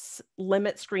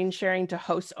limit screen sharing to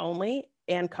hosts only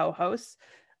and co-hosts.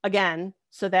 Again,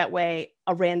 so that way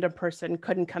a random person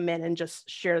couldn't come in and just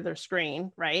share their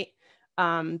screen, right?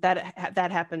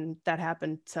 That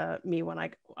happened to me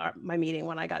when my meeting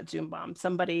when I got Zoom bombed.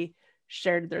 Somebody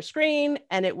shared their screen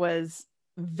and it was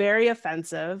very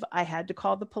offensive. I had to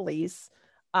call the police.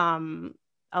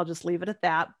 I'll just leave it at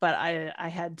that. But I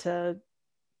had to.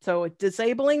 So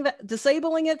disabling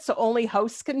it so only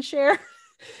hosts can share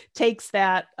takes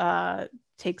that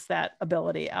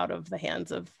ability out of the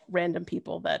hands of random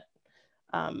people that.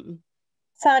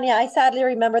 Sonia, I sadly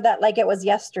remember that like it was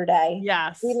yesterday.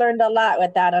 Yes. We learned a lot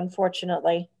with that,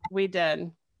 unfortunately. We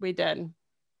did. Go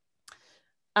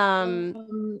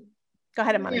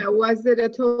ahead, Amani. Yeah, was it a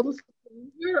total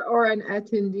stranger or an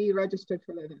attendee registered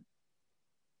for the event?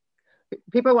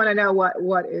 People want to know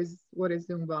what is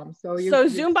Zoom bombed. So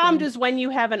Zoom bombed is when you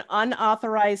have an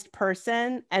unauthorized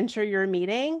person enter your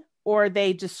meeting or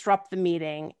they disrupt the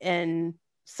meeting in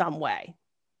some way.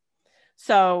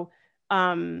 So,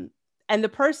 and the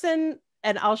person,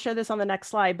 and I'll share this on the next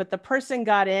slide, but the person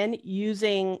got in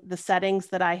using the settings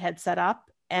that I had set up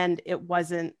and it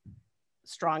wasn't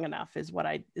strong enough is what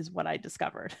I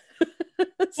discovered.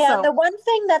 Yeah, So, the one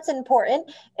thing that's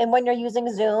important and when you're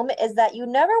using Zoom is that you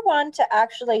never want to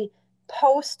actually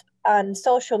post on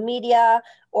social media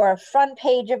or a front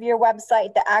page of your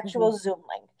website the actual Zoom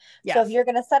link. yes. So if you're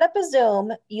going to set up a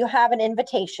Zoom, you have an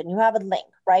invitation, you have a link,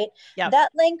 right? Yep. That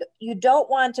link you don't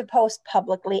want to post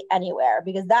publicly anywhere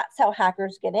because that's how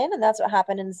hackers get in, and that's what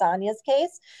happened in Sonia's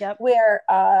case, Yep. where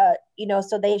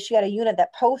so she had a unit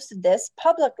that posted this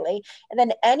publicly, and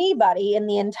then anybody in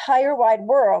the entire wide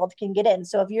world can get in.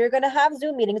 So if you're going to have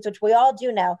Zoom meetings, which we all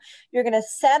do now, you're going to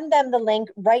send them the link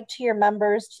right to your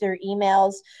members, to their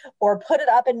emails, or put it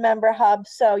up in Member Hub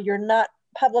so you're not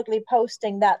publicly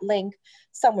posting that link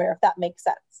somewhere, if that makes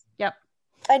sense. Yep.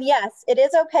 And yes, it is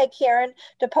okay, Karen,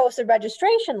 to post a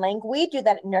registration link. We do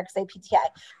that in New York State PTA.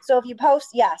 So if you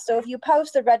post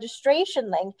the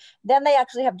registration link, then they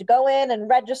actually have to go in and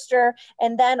register.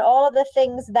 And then all of the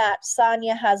things that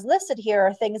Sonia has listed here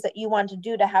are things that you want to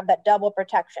do to have that double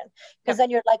protection. Because then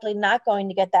you're likely not going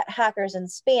to get that hackers and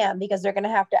spam because they're going to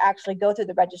have to actually go through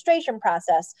the registration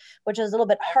process, which is a little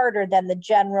bit harder than the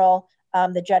general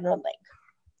link.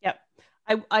 Yep.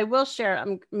 I will share,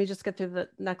 let me just get through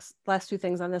the last two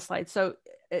things on this slide. So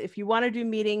if you want to do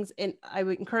meetings, and I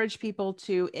would encourage people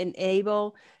to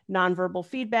enable nonverbal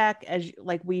feedback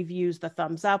like we've used the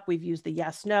thumbs up, we've used the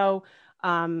yes, no.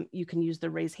 You can use the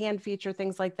raise hand feature,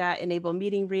 things like that, enable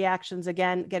meeting reactions,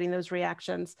 again, getting those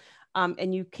reactions.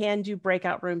 And you can do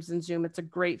breakout rooms in Zoom. It's a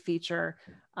great feature.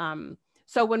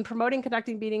 So when promoting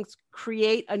conducting meetings,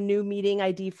 create a new meeting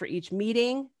ID for each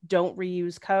meeting. Don't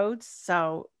reuse codes.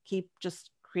 So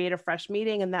just create a fresh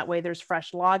meeting, and that way there's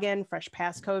fresh login, fresh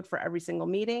passcode for every single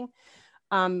meeting.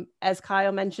 As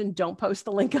Kyle mentioned, don't post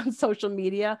the link on social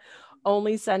media.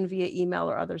 Only send via email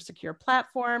or other secure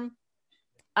platform.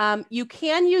 You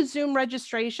can use Zoom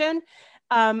registration.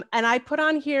 And I put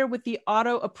on here with the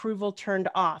auto approval turned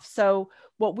off. So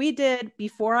what we did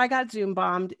before I got Zoom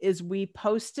bombed is we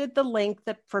posted the link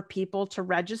for people to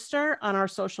register on our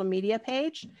social media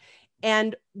page.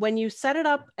 And when you set it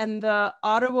up and the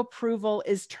auto approval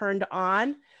is turned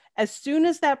on, as soon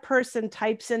as that person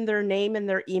types in their name and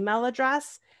their email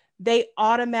address, they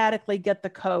automatically get the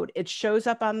code. It shows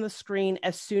up on the screen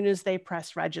as soon as they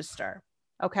press register.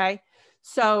 Okay.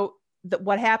 So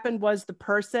what happened was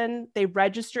they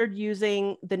registered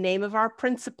using the name of our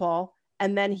principal,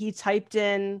 and then he typed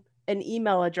in an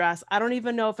email address. I don't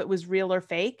even know if it was real or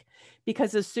fake,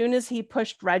 because as soon as he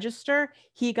pushed register,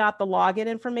 he got the login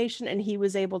information and he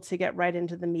was able to get right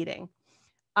into the meeting.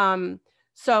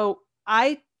 So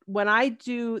when I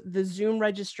do the Zoom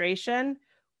registration,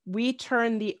 we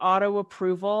turn the auto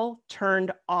approval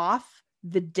turned off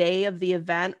the day of the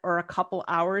event or a couple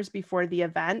hours before the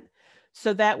event.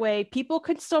 So that way people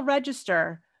could still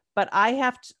register, but I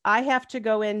have to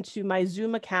go into my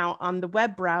Zoom account on the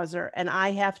web browser and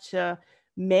I have to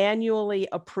manually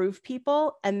approve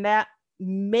people, and that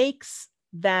makes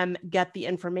them get the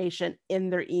information in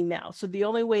their email. So the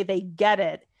only way they get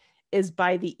it is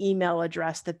by the email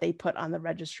address that they put on the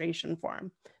registration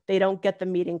form. They don't get the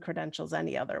meeting credentials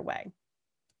any other way.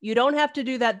 You don't have to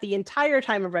do that the entire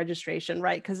time of registration,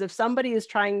 right? Because if somebody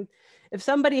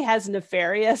has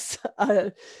nefarious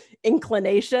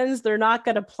inclinations, they're not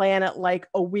going to plan it like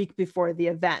a week before the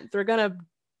event. They're going to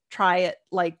try it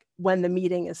like when the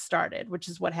meeting is started, which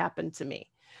is what happened to me.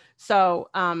 So,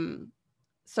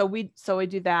 so we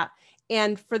do that.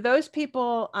 And for those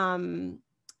people, and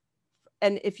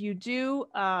if you do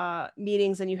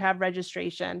meetings and you have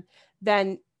registration,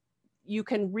 then you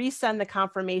can resend the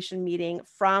confirmation meeting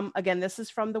from, again, this is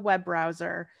from the web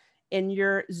browser in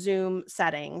your Zoom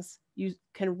settings. You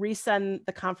can resend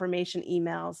the confirmation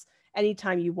emails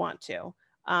anytime you want to.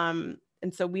 And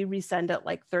so we resend it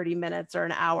like 30 minutes or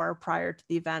an hour prior to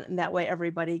the event. And that way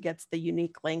everybody gets the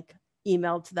unique link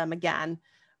emailed to them again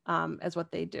as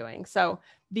what they're doing. So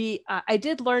I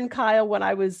did learn, Kyle, when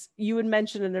you had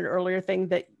mentioned in an earlier thing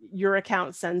that your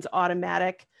account sends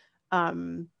automatic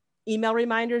email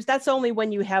reminders. That's only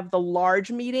when you have the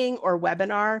large meeting or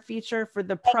webinar feature. For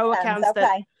the pro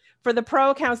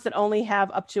accounts that only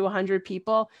have up to 100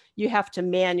 people, you have to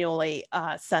manually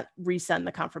resend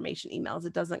the confirmation emails.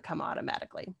 It doesn't come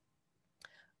automatically.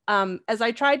 As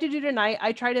I tried to do tonight,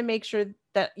 I try to make sure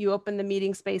that you open the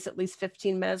meeting space at least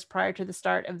 15 minutes prior to the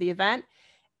start of the event.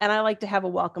 And I like to have a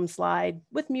welcome slide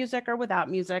with music or without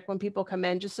music when people come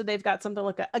in, just so they've got something to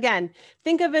look at. Again,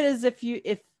 think of it as if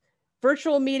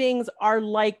virtual meetings are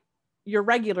like your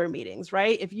regular meetings,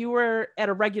 right? If you were at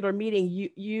a regular meeting,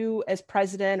 you as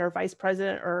president or vice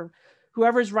president or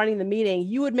whoever's running the meeting,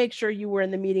 you would make sure you were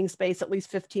in the meeting space at least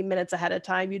 15 minutes ahead of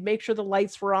time. You'd make sure the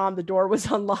lights were on, the door was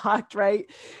unlocked, right?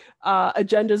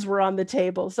 Agendas were on the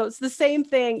table. So it's the same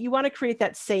thing. You want to create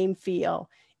that same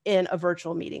feel in a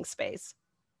virtual meeting space.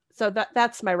 So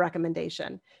that's my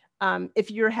recommendation. If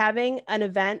you're having an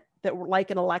event that like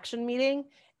an election meeting,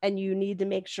 and you need to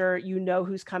make sure you know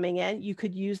who's coming in, you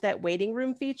could use that waiting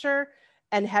room feature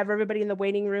and have everybody in the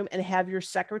waiting room and have your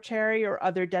secretary or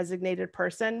other designated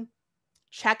person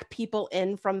check people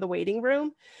in from the waiting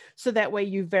room. So that way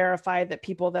you verify that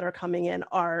people that are coming in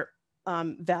are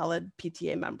valid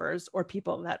PTA members or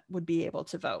people that would be able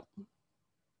to vote.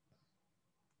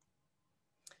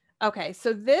 Okay,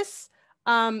 so this,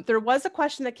 there was a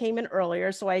question that came in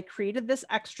earlier. So I created this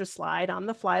extra slide on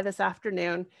the fly this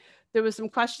afternoon. There was some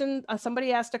question,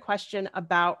 somebody asked a question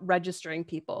about registering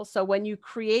people. So when you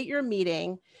create your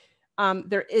meeting,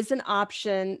 there is an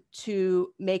option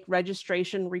to make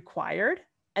registration required.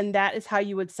 And that is how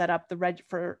you would set up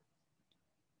the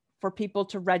for people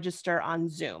to register on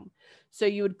Zoom. So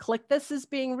you would click this as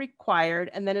being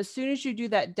required. And then as soon as you do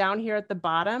that, down here at the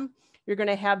bottom, you're going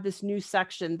to have this new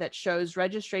section that shows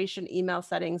registration, email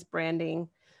settings, branding,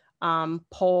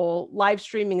 poll. Live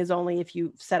streaming is only if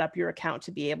you set up your account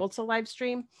to be able to live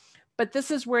stream. But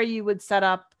this is where you would set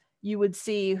up, you would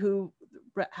see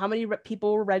how many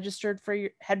people were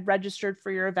had registered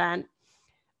for your event.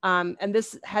 And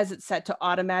this has it set to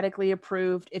automatically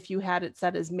approved. If you had it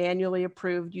set as manually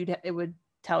approved, it would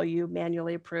tell you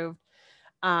manually approved.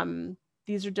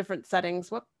 These are different settings.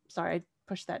 Whoop, sorry, I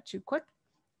pushed that too quick.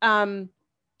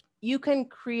 You can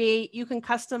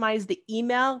customize the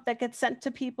email that gets sent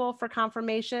to people for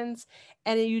confirmations.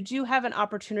 And you do have an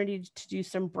opportunity to do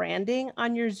some branding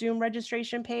on your Zoom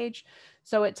registration page.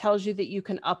 So it tells you that you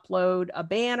can upload a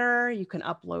banner, you can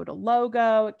upload a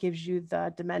logo, it gives you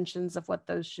the dimensions of what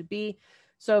those should be.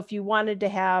 So if you wanted to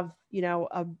have,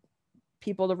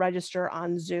 people to register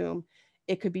on Zoom,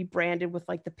 it could be branded with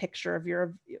like the picture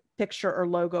or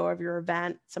logo of your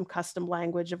event, some custom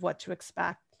language of what to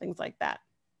expect, things like that.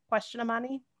 Question,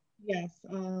 Amani? Yes.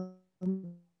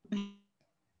 When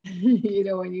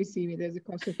you see me, there's a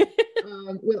question.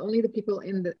 Will only the people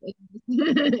in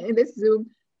this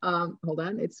Zoom, hold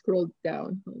on, it scrolled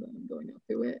down. Hold on, I'm going up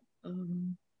to it.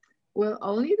 Will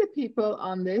only the people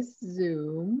on this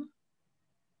Zoom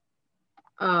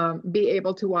be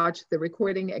able to watch the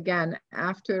recording again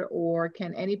after, or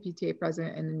can any PTA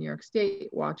president in New York State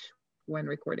watch when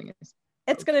recording is?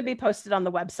 It's going to be posted on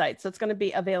the website. So it's going to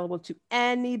be available to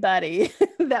anybody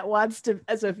that wants to.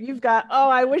 So if you've got,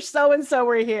 I wish so-and-so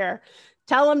were here,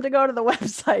 tell them to go to the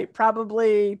website,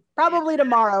 probably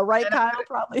tomorrow, right, Kyle?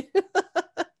 Probably.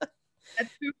 That's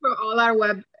true for all our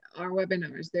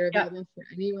webinars. They're available for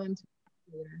anyone to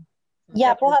hear.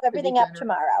 Yep, we'll have everything up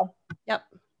tomorrow. Yep.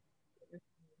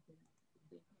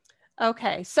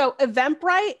 Okay, so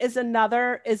Eventbrite is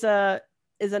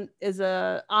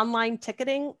a online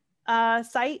ticketing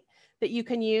site that you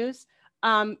can use.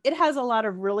 It has a lot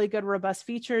of really good, robust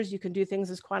features. You can do things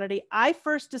as quantity. I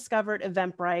first discovered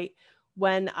Eventbrite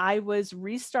when I was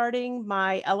restarting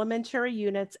my elementary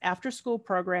units after school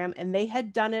program, and they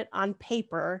had done it on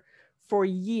paper for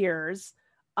years.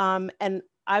 And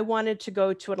I wanted to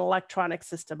go to an electronic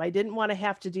system. I didn't want to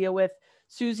have to deal with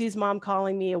Susie's mom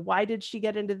calling me, why did she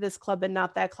get into this club and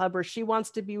not that club, or she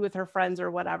wants to be with her friends or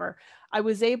whatever. I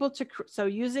was able to, so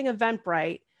using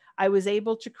Eventbrite, I was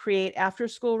able to create after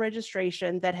school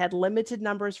registration that had limited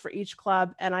numbers for each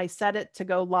club. And I set it to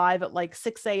go live at like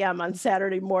 6 a.m. on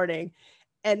Saturday morning.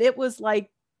 And it was like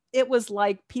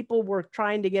people were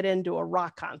trying to get into a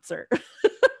rock concert.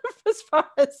 As far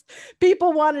as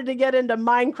people wanted to get into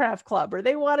Minecraft Club, or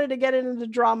they wanted to get into the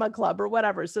drama club or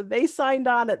whatever. So they signed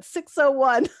on at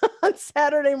 6:01 on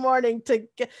Saturday morning to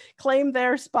claim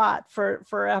their spot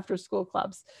for after school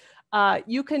clubs.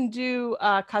 You can do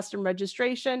custom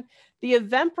registration. The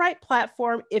Eventbrite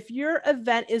platform, if your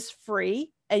event is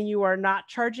free and you are not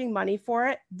charging money for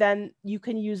it, then you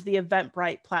can use the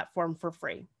Eventbrite platform for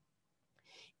free.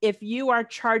 If you are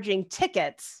charging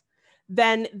tickets,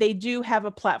 then they do have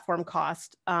a platform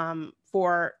cost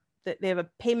they have a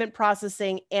payment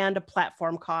processing and a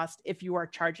platform cost if you are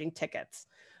charging tickets.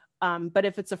 But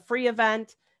if it's a free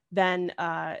event, then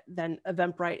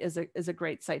Eventbrite is a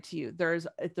great site to use. There's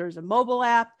a mobile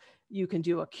app. You can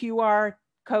do a QR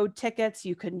code tickets.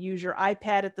 You can use your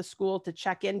iPad at the school to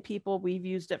check in people. We've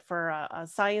used it for a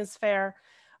science fair.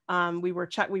 We were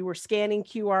scanning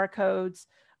QR codes.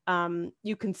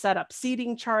 You can set up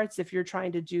seating charts if you're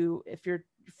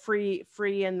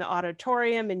free in the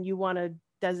auditorium and you want to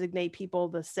designate people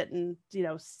to sit in,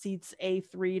 seats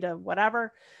A3 to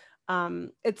whatever.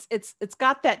 It's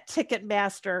got that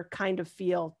Ticketmaster kind of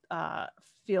feel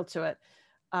to it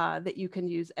that you can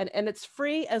use, and it's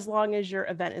free as long as your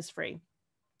event is free.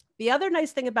 The other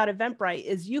nice thing about Eventbrite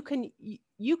is you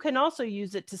can also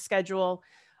use it to schedule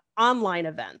online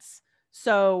events.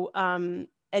 So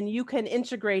and you can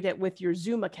integrate it with your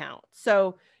Zoom account.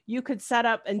 So you could set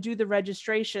up and do the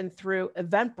registration through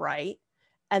Eventbrite,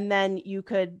 and then you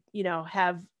could,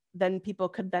 then people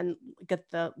could then get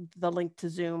the link to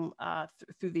Zoom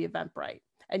through the Eventbrite.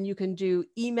 And you can do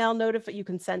email you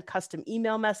can send custom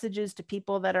email messages to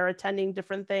people that are attending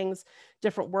different things,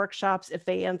 different workshops. If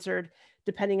they answered,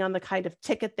 depending on the kind of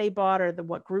ticket they bought or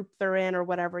what group they're in or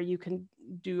whatever, you can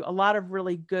do a lot of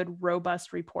really good,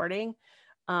 robust reporting.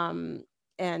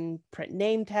 And print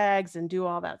name tags and do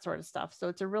all that sort of stuff. So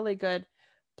it's a really good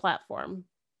platform.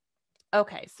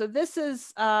 Okay, so this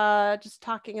is just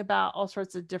talking about all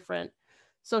sorts of different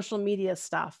social media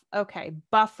stuff. Okay,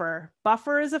 Buffer.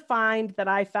 Buffer is a find that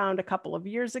I found a couple of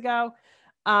years ago.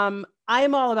 I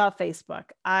am all about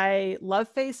Facebook. I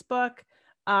love Facebook,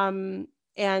 and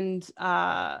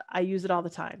I use it all the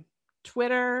time.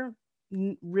 Twitter,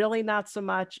 really not so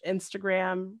much.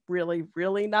 Instagram, really,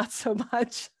 really not so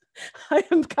much. I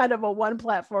am kind of a one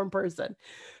platform person.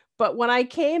 But when I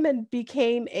came and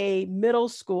became a middle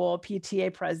school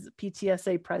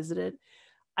PTSA president,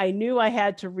 I knew I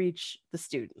had to reach the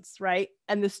students, right?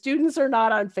 And the students are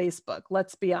not on Facebook.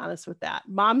 Let's be honest with that.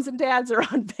 Moms and dads are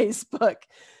on Facebook.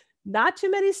 Not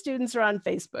too many students are on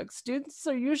Facebook. Students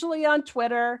are usually on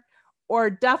Twitter or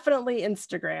definitely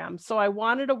Instagram. So I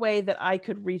wanted a way that I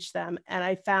could reach them, and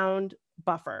I found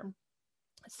Buffer.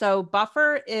 So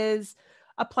Buffer is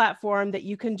a platform that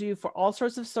you can do for all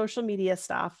sorts of social media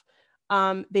stuff.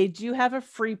 They do have a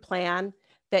free plan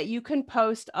that you can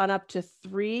post on up to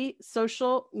 3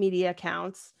 social media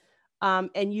accounts,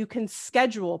 and you can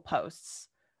schedule posts.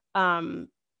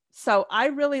 So I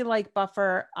really like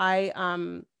Buffer.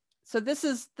 So this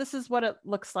is what it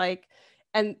looks like,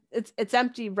 and it's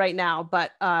empty right now.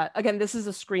 But again, this is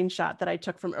a screenshot that I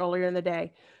took from earlier in the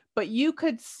day. But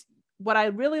what I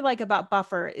really like about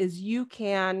Buffer is you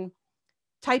can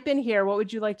type in here, what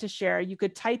would you like to share? You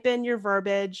could type in your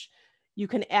verbiage, you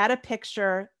can add a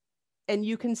picture, and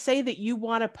you can say that you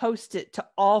want to post it to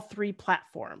all 3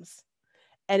 platforms,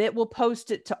 and it will post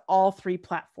it to all 3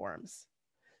 platforms.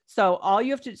 So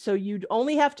you'd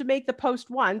only have to make the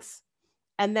post once,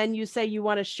 and then you say you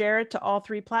want to share it to all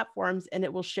 3 platforms, and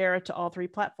it will share it to all 3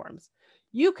 platforms.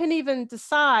 You can even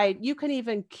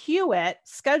queue it,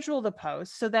 schedule the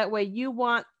post, so that way you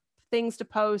want things to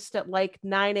post at like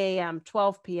 9 a.m.,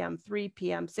 12 p.m., 3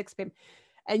 p.m., 6 p.m.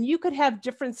 And you could have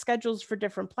different schedules for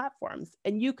different platforms,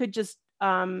 and you could just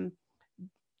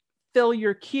fill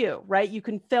your queue, right? You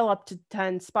can fill up to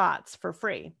 10 spots for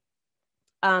free.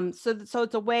 So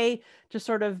it's a way to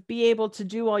sort of be able to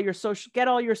do get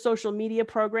all your social media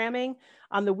programming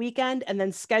on the weekend, and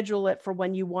then schedule it for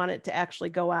when you want it to actually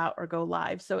go out or go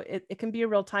live. So it can be a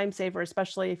real time saver,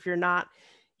 especially if you're not,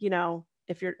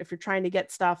 if you're trying to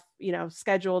get stuff,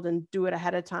 scheduled and do it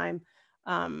ahead of time.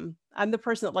 I'm the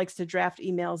person that likes to draft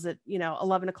emails at,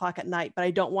 11 o'clock at night, but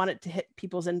I don't want it to hit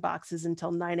people's inboxes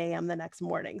until 9 a.m. the next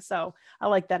morning. So I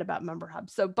like that about Member Hub.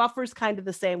 So Buffer's kind of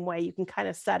the same way. You can kind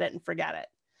of set it and forget it.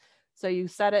 So you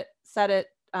set it,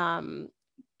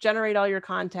 generate all your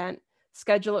content,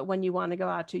 schedule it when you want to go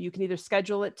out to. You can either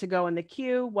schedule it to go in the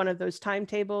queue, one of those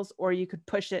timetables, or you could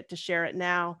push it to share it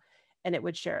now, and it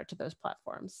would share it to those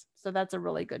platforms. So that's a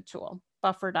really good tool,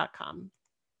 buffer.com.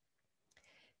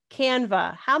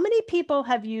 Canva. How many people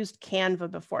have used Canva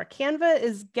before? Canva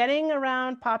is getting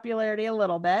around popularity a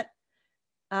little bit.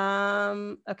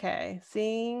 Okay,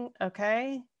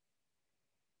 okay.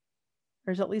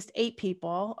 There's at least 8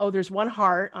 people. Oh, there's 1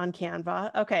 heart on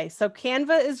Canva. Okay, so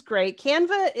Canva is great.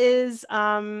 Canva is,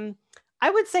 I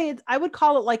would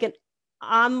call it like an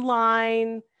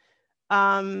online,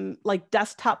 like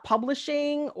desktop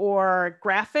publishing or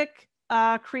graphic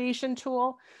creation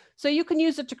tool. So you can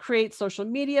use it to create social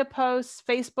media posts,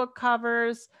 Facebook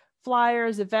covers,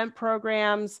 flyers, event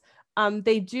programs.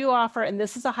 They do offer, and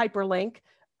this is a hyperlink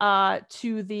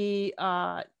to the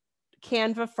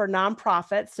Canva for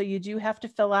nonprofits. So you do have to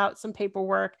fill out some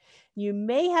paperwork. You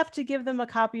may have to give them a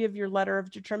copy of your letter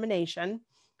of determination.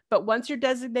 But once you're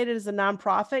designated as a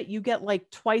nonprofit, you get like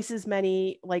twice as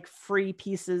many like free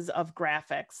pieces of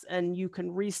graphics, and you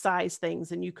can resize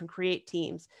things and you can create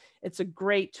teams. It's a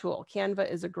great tool. Canva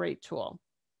is a great tool.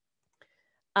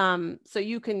 So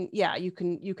you can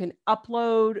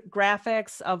upload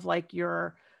graphics of like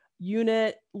your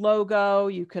unit logo.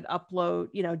 You could upload,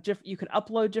 you could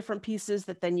upload different pieces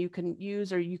that then you can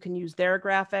use, or you can use their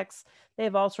graphics. They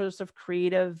have all sorts of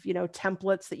creative,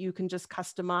 templates that you can just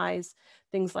customize,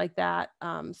 things like that.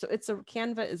 So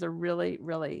Canva is a really,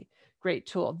 really great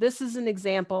tool. This is an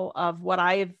example of what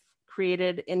I have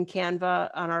created in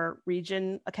Canva on our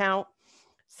region account.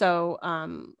 So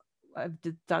I've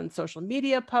done social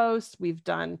media posts, we've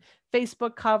done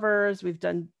Facebook covers, we've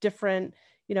done different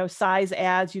size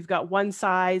ads. You've got one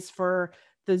size for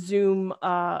the Zoom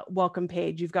welcome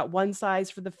page. You've got one size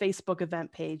for the Facebook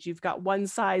event page. You've got one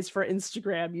size for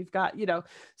Instagram. You've got,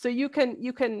 so you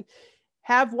can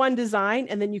have one design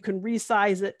and then you can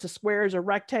resize it to squares or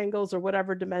rectangles or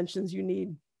whatever dimensions you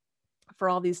need for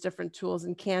all these different tools.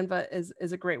 And Canva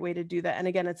is a great way to do that. And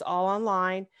again, it's all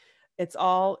online. You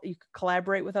can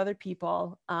collaborate with other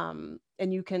people, and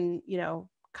you can,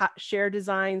 share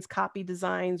designs, copy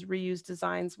designs, reuse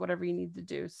designs, whatever you need to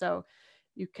do. So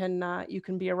you can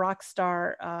be a rock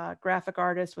star graphic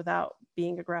artist without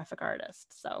being a graphic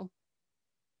artist. So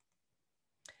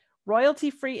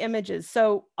royalty-free images.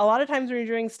 So a lot of times when you're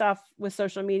doing stuff with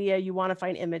social media, you want to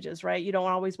find images, right? You don't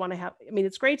always want to have,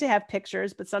 it's great to have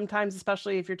pictures, but sometimes,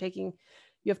 especially if you're taking,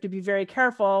 you have to be very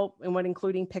careful in when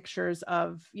including pictures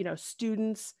of,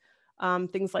 students,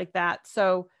 things like that.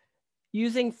 So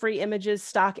using free images,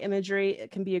 stock imagery,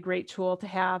 it can be a great tool to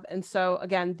have. And so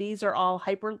again, these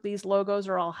logos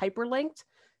are all hyperlinked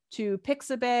to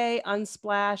Pixabay,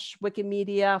 Unsplash,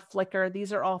 Wikimedia, Flickr.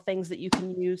 These are all things that you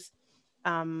can use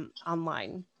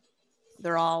online.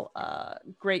 They're all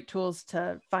great tools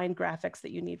to find graphics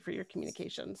that you need for your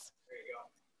communications.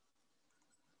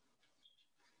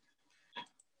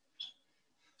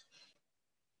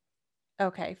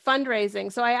 Okay,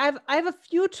 fundraising. So I have a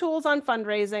few tools on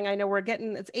fundraising. I know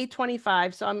it's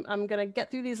 8:25, so I'm going to get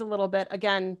through these a little bit.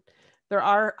 Again, there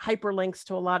are hyperlinks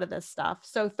to a lot of this stuff.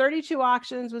 So 32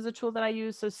 auctions was a tool that I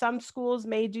used. So some schools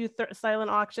may do silent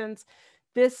auctions.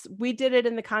 We did it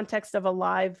in the context of a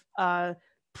live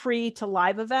pre to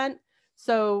live event.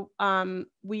 So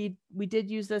we did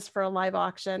use this for a live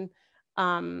auction.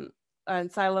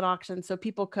 And silent auction. So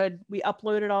we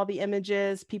uploaded all the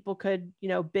images, people could,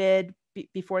 bid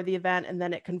before the event, and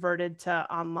then it converted to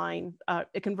online,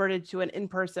 it converted to an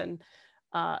in-person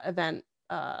event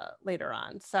later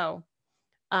on. So,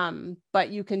 but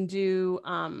you can do,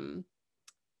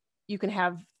 you can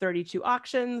have 32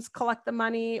 auctions, collect the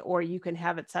money, or you can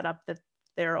have it set up that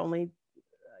they're only,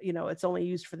 it's only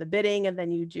used for the bidding, and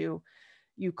then you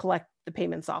collect the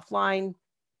payments offline.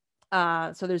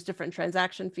 So there's different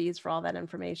transaction fees for all that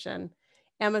information.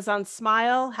 Amazon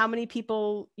Smile. How many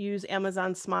people use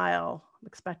Amazon Smile? I'm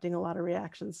expecting a lot of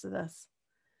reactions to this.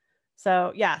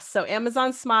 So yes, so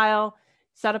Amazon Smile,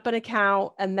 set up an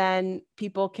account, and then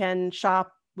people can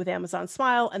shop with Amazon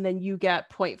Smile, and then you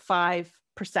get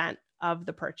 0.5% of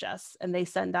the purchase, and they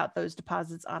send out those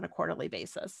deposits on a quarterly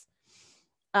basis.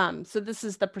 So this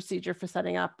is the procedure for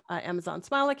setting up an Amazon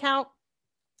Smile account.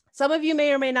 Some of you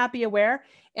may or may not be aware,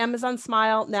 Amazon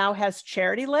Smile now has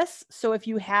charity lists. So if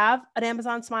you have an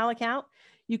Amazon Smile account,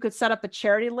 you could set up a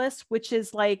charity list, which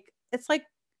is it's like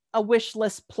a wish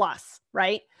list plus,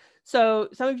 right? So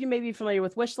some of you may be familiar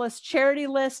with wish list. Charity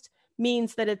list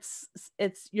means that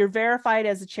you're verified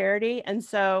as a charity. And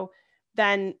so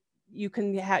then you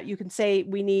can say,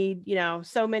 we need,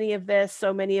 so many of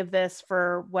this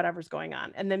for whatever's going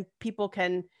on. And then people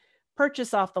can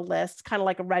purchase off the list, kind of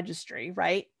like a registry,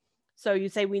 right? So you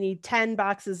say, we need 10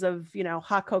 boxes of,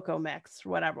 hot cocoa mix or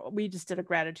whatever. We just did a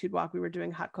gratitude walk. We were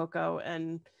doing hot cocoa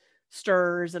and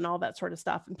stirs and all that sort of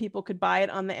stuff. And people could buy it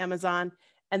on the Amazon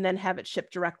and then have it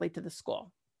shipped directly to the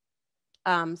school.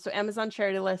 So Amazon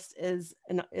Charity List is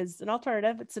an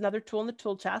alternative. It's another tool in the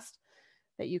tool chest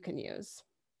that you can use.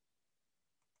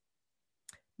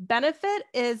 Benefit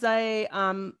is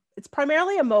it's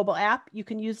primarily a mobile app. You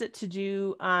can use it to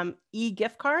do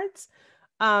e-gift cards.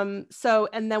 And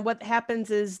then what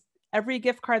happens is every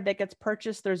gift card that gets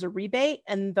purchased, there's a rebate,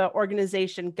 and the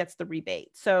organization gets the rebate.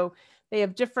 So they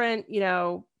have different,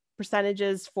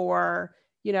 percentages for,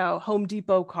 Home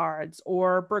Depot cards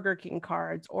or Burger King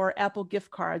cards or Apple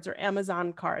gift cards or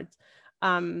Amazon cards.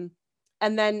 And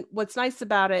then what's nice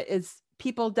about it is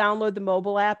people download the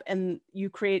mobile app and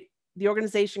the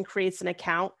organization creates an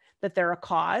account that they're a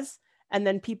cause, and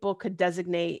then people could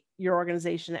designate your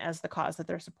organization as the cause that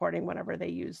they're supporting whenever they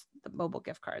use the mobile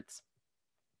gift cards.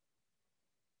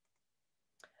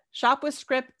 Shop with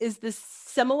Script is this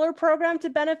similar program to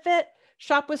Benefit.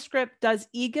 Shop with Script does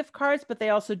e-gift cards, but they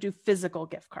also do physical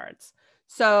gift cards.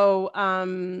 So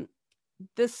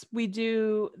we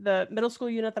do, the middle school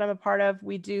unit that I'm a part of,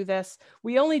 we do this.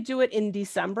 We only do it in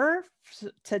December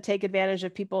to take advantage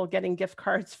of people getting gift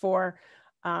cards for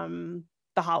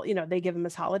they give them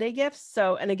as holiday gifts.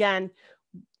 So, and again,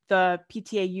 the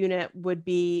PTA unit would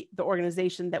be the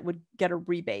organization that would get a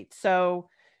rebate. So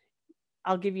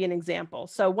I'll give you an example.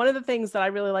 So one of the things that I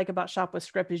really like about Shop with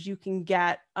Script is you can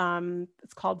get,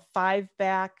 it's called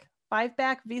 5-back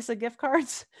Visa gift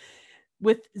cards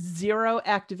with 0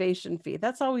 activation fee.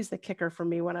 That's always the kicker for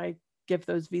me when I give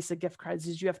those Visa gift cards,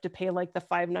 is you have to pay like the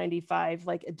 $5.95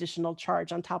 like additional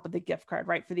charge on top of the gift card,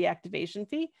 right, for the activation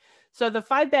fee. So the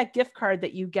 5-back gift card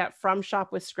that you get from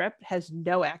Shop with Script has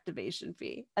no activation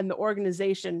fee, and the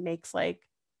organization makes like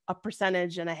a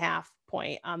 1.5%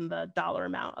 point on the dollar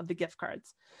amount of the gift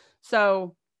cards.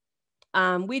 So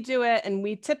we do it, and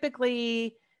we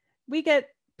get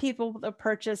people to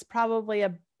purchase probably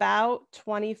about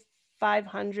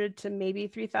 $2,500 to maybe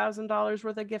 $3,000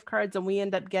 worth of gift cards, and we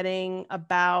end up getting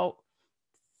about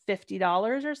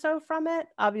 $50 or so from it.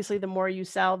 Obviously, the more you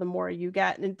sell, the more you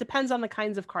get, and it depends on the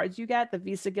kinds of cards you get. The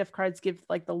Visa gift cards give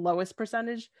like the lowest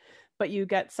percentage, but you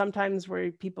get sometimes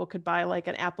where people could buy like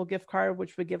an Apple gift card,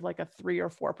 which would give like a 3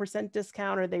 or 4%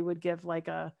 discount, or they would give like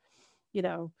a,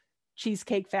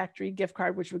 Cheesecake Factory gift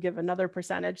card, which would give another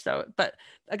percentage. So, but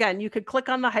again, you could click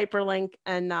on the hyperlink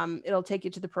and it'll take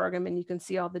you to the program, and you can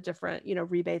see all the different,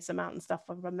 rebates amount and stuff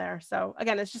from there. So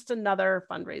again, it's just another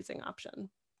fundraising option.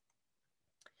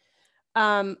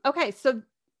 Okay, so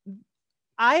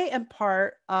I am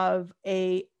part of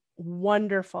a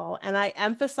wonderful, and I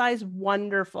emphasize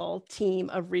wonderful, team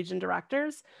of region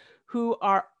directors who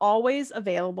are always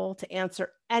available to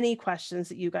answer any questions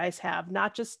that you guys have,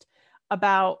 not just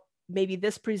about maybe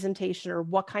this presentation or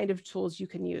what kind of tools you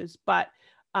can use, but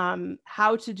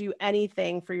how to do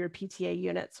anything for your PTA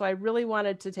unit. So I really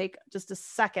wanted to take just a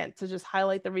second to just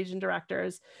highlight the region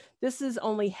directors. This is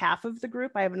only half of the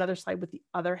group. I have another slide with the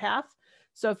other half.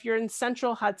 So if you're in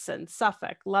Central Hudson,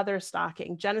 Suffolk,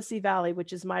 Leatherstocking, Genesee Valley,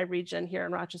 which is my region here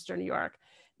in Rochester, New York,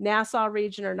 Nassau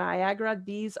region or Niagara,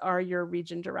 these are your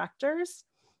region directors.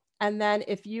 And then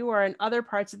if you are in other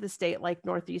parts of the state, like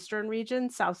Northeastern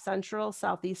region, South Central,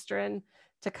 Southeastern,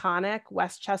 Taconic,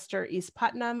 Westchester, East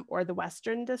Putnam, or the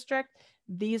Western District,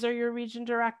 these are your region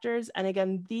directors. And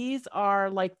again, these are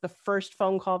like the first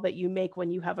phone call that you make when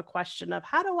you have a question of,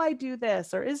 how do I do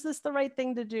this? Or is this the right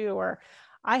thing to do? Or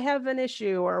I have an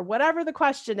issue, or whatever the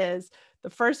question is. The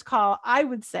first call, I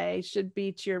would say, should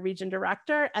be to your region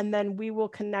director, and then we will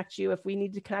connect you if we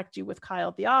need to connect you with Kyle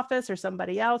at the office or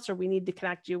somebody else, or we need to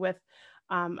connect you with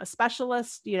a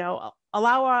specialist.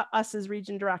 Allow us as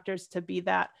region directors to be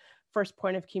that first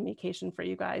point of communication for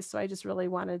you guys. So I just really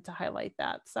wanted to highlight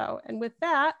that. So, and with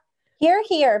that,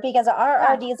 here, because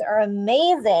our RDs are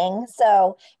amazing.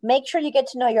 So make sure you get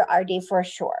to know your RD for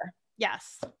sure.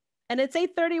 Yes. And it's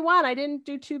 8:31. I didn't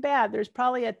do too bad. There's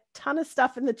probably a ton of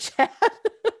stuff in the chat.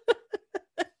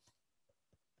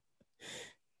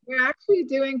 We're actually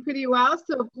doing pretty well.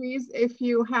 So please, if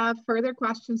you have further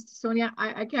questions to Sonia,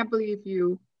 I can't believe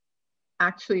you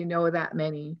actually know that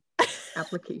many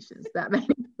applications, that many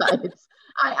sites.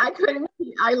 I couldn't,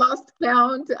 I lost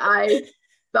count. I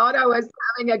thought I was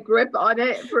having a grip on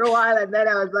it for a while, and then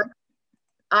I was like,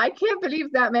 I can't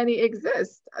believe that many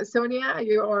exist. Sonia,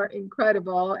 you are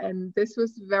incredible. And this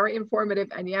was very informative.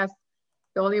 And yes,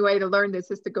 the only way to learn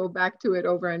this is to go back to it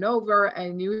over and over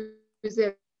and use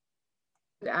it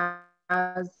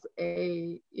as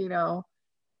a, you know,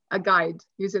 a guide.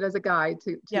 Use it as a guide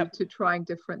to trying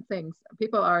different things.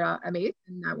 People are amazed,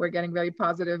 and we're getting very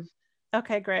positive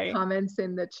great comments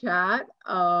in the chat.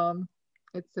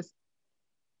 It's a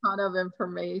ton of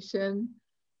information.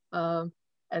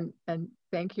 And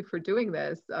thank you for doing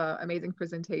this amazing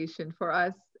presentation for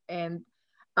us. And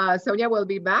Sonia will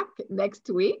be back next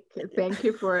week. Thank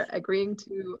you for agreeing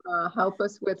to help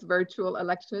us with virtual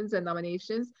elections and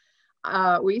nominations.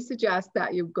 We suggest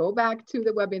that you go back to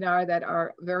the webinar that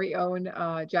our very own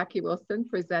Jackie Wilson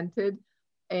presented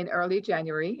in early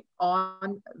January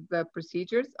on the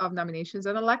procedures of nominations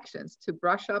and elections to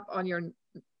brush up on your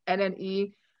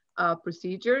NNE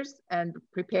procedures and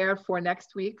prepare for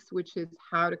next week's, which is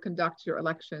how to conduct your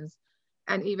elections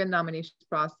and even nominations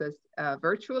process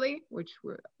virtually, which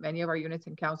many of our units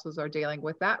and councils are dealing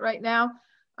with that right now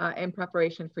in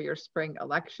preparation for your spring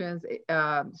elections.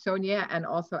 Sonia and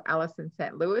also Allison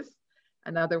St. Louis,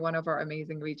 another one of our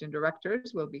amazing region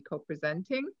directors, will be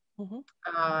co-presenting.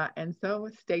 And so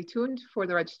stay tuned for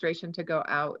the registration to go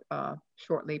out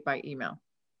shortly by email.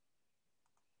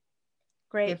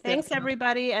 Great. Thanks,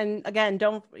 everybody. And again,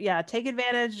 take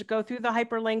advantage, go through the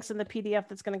hyperlinks in the PDF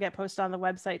that's going to get posted on the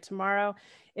website tomorrow.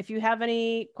 If you have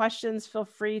any questions, feel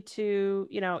free to,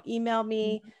 email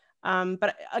me.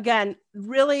 But again,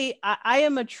 really, I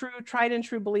am a tried and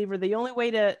true believer. The only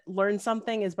way to learn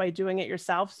something is by doing it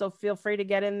yourself. So feel free to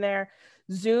get in there.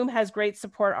 Zoom has great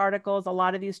support articles. A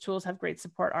lot of these tools have great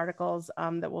support articles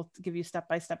that will give you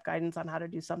step-by-step guidance on how to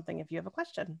do something if you have a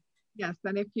question. Yes,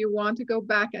 and if you want to go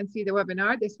back and see the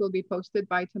webinar, this will be posted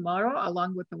by tomorrow,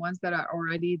 along with the ones that are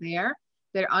already there.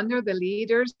 They're under the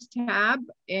Leaders tab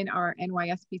in our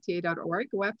nyspta.org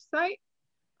website.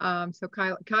 So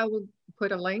Kyle will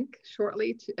put a link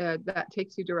shortly that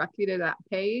takes you directly to that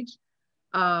page.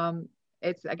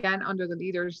 It's again under the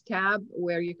Leaders tab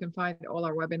where you can find all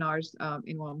our webinars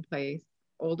in one place,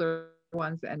 older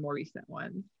ones and more recent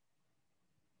ones.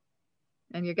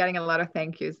 And you're getting a lot of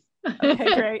thank yous.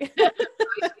 Okay, great.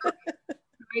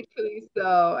 Rightfully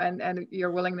so, and your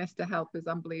willingness to help is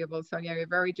unbelievable. Sonia, you're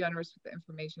very generous with the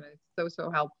information. It's so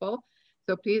helpful.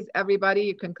 So please, everybody,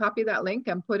 you can copy that link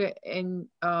and put it in,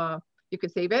 you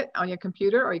could save it on your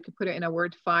computer, or you could put it in a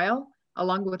Word file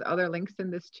along with other links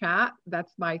in this chat.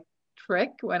 That's my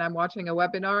trick when I'm watching a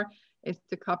webinar, is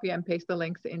to copy and paste the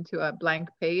links into a blank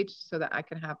page so that I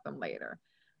can have them later.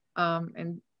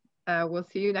 And we'll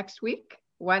see you next week,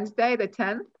 Wednesday, the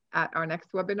 10th, at our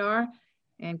next webinar.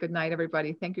 And good night,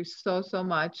 everybody. Thank you so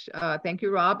much. Thank you,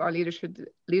 Rob, our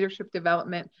leadership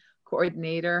development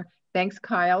coordinator. Thanks,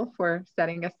 Kyle, for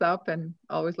setting us up and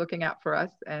always looking out for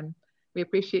us. And we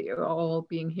appreciate you all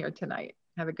being here tonight.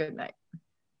 Have a good night.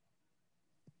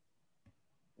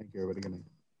 Thank you, everybody. Good night.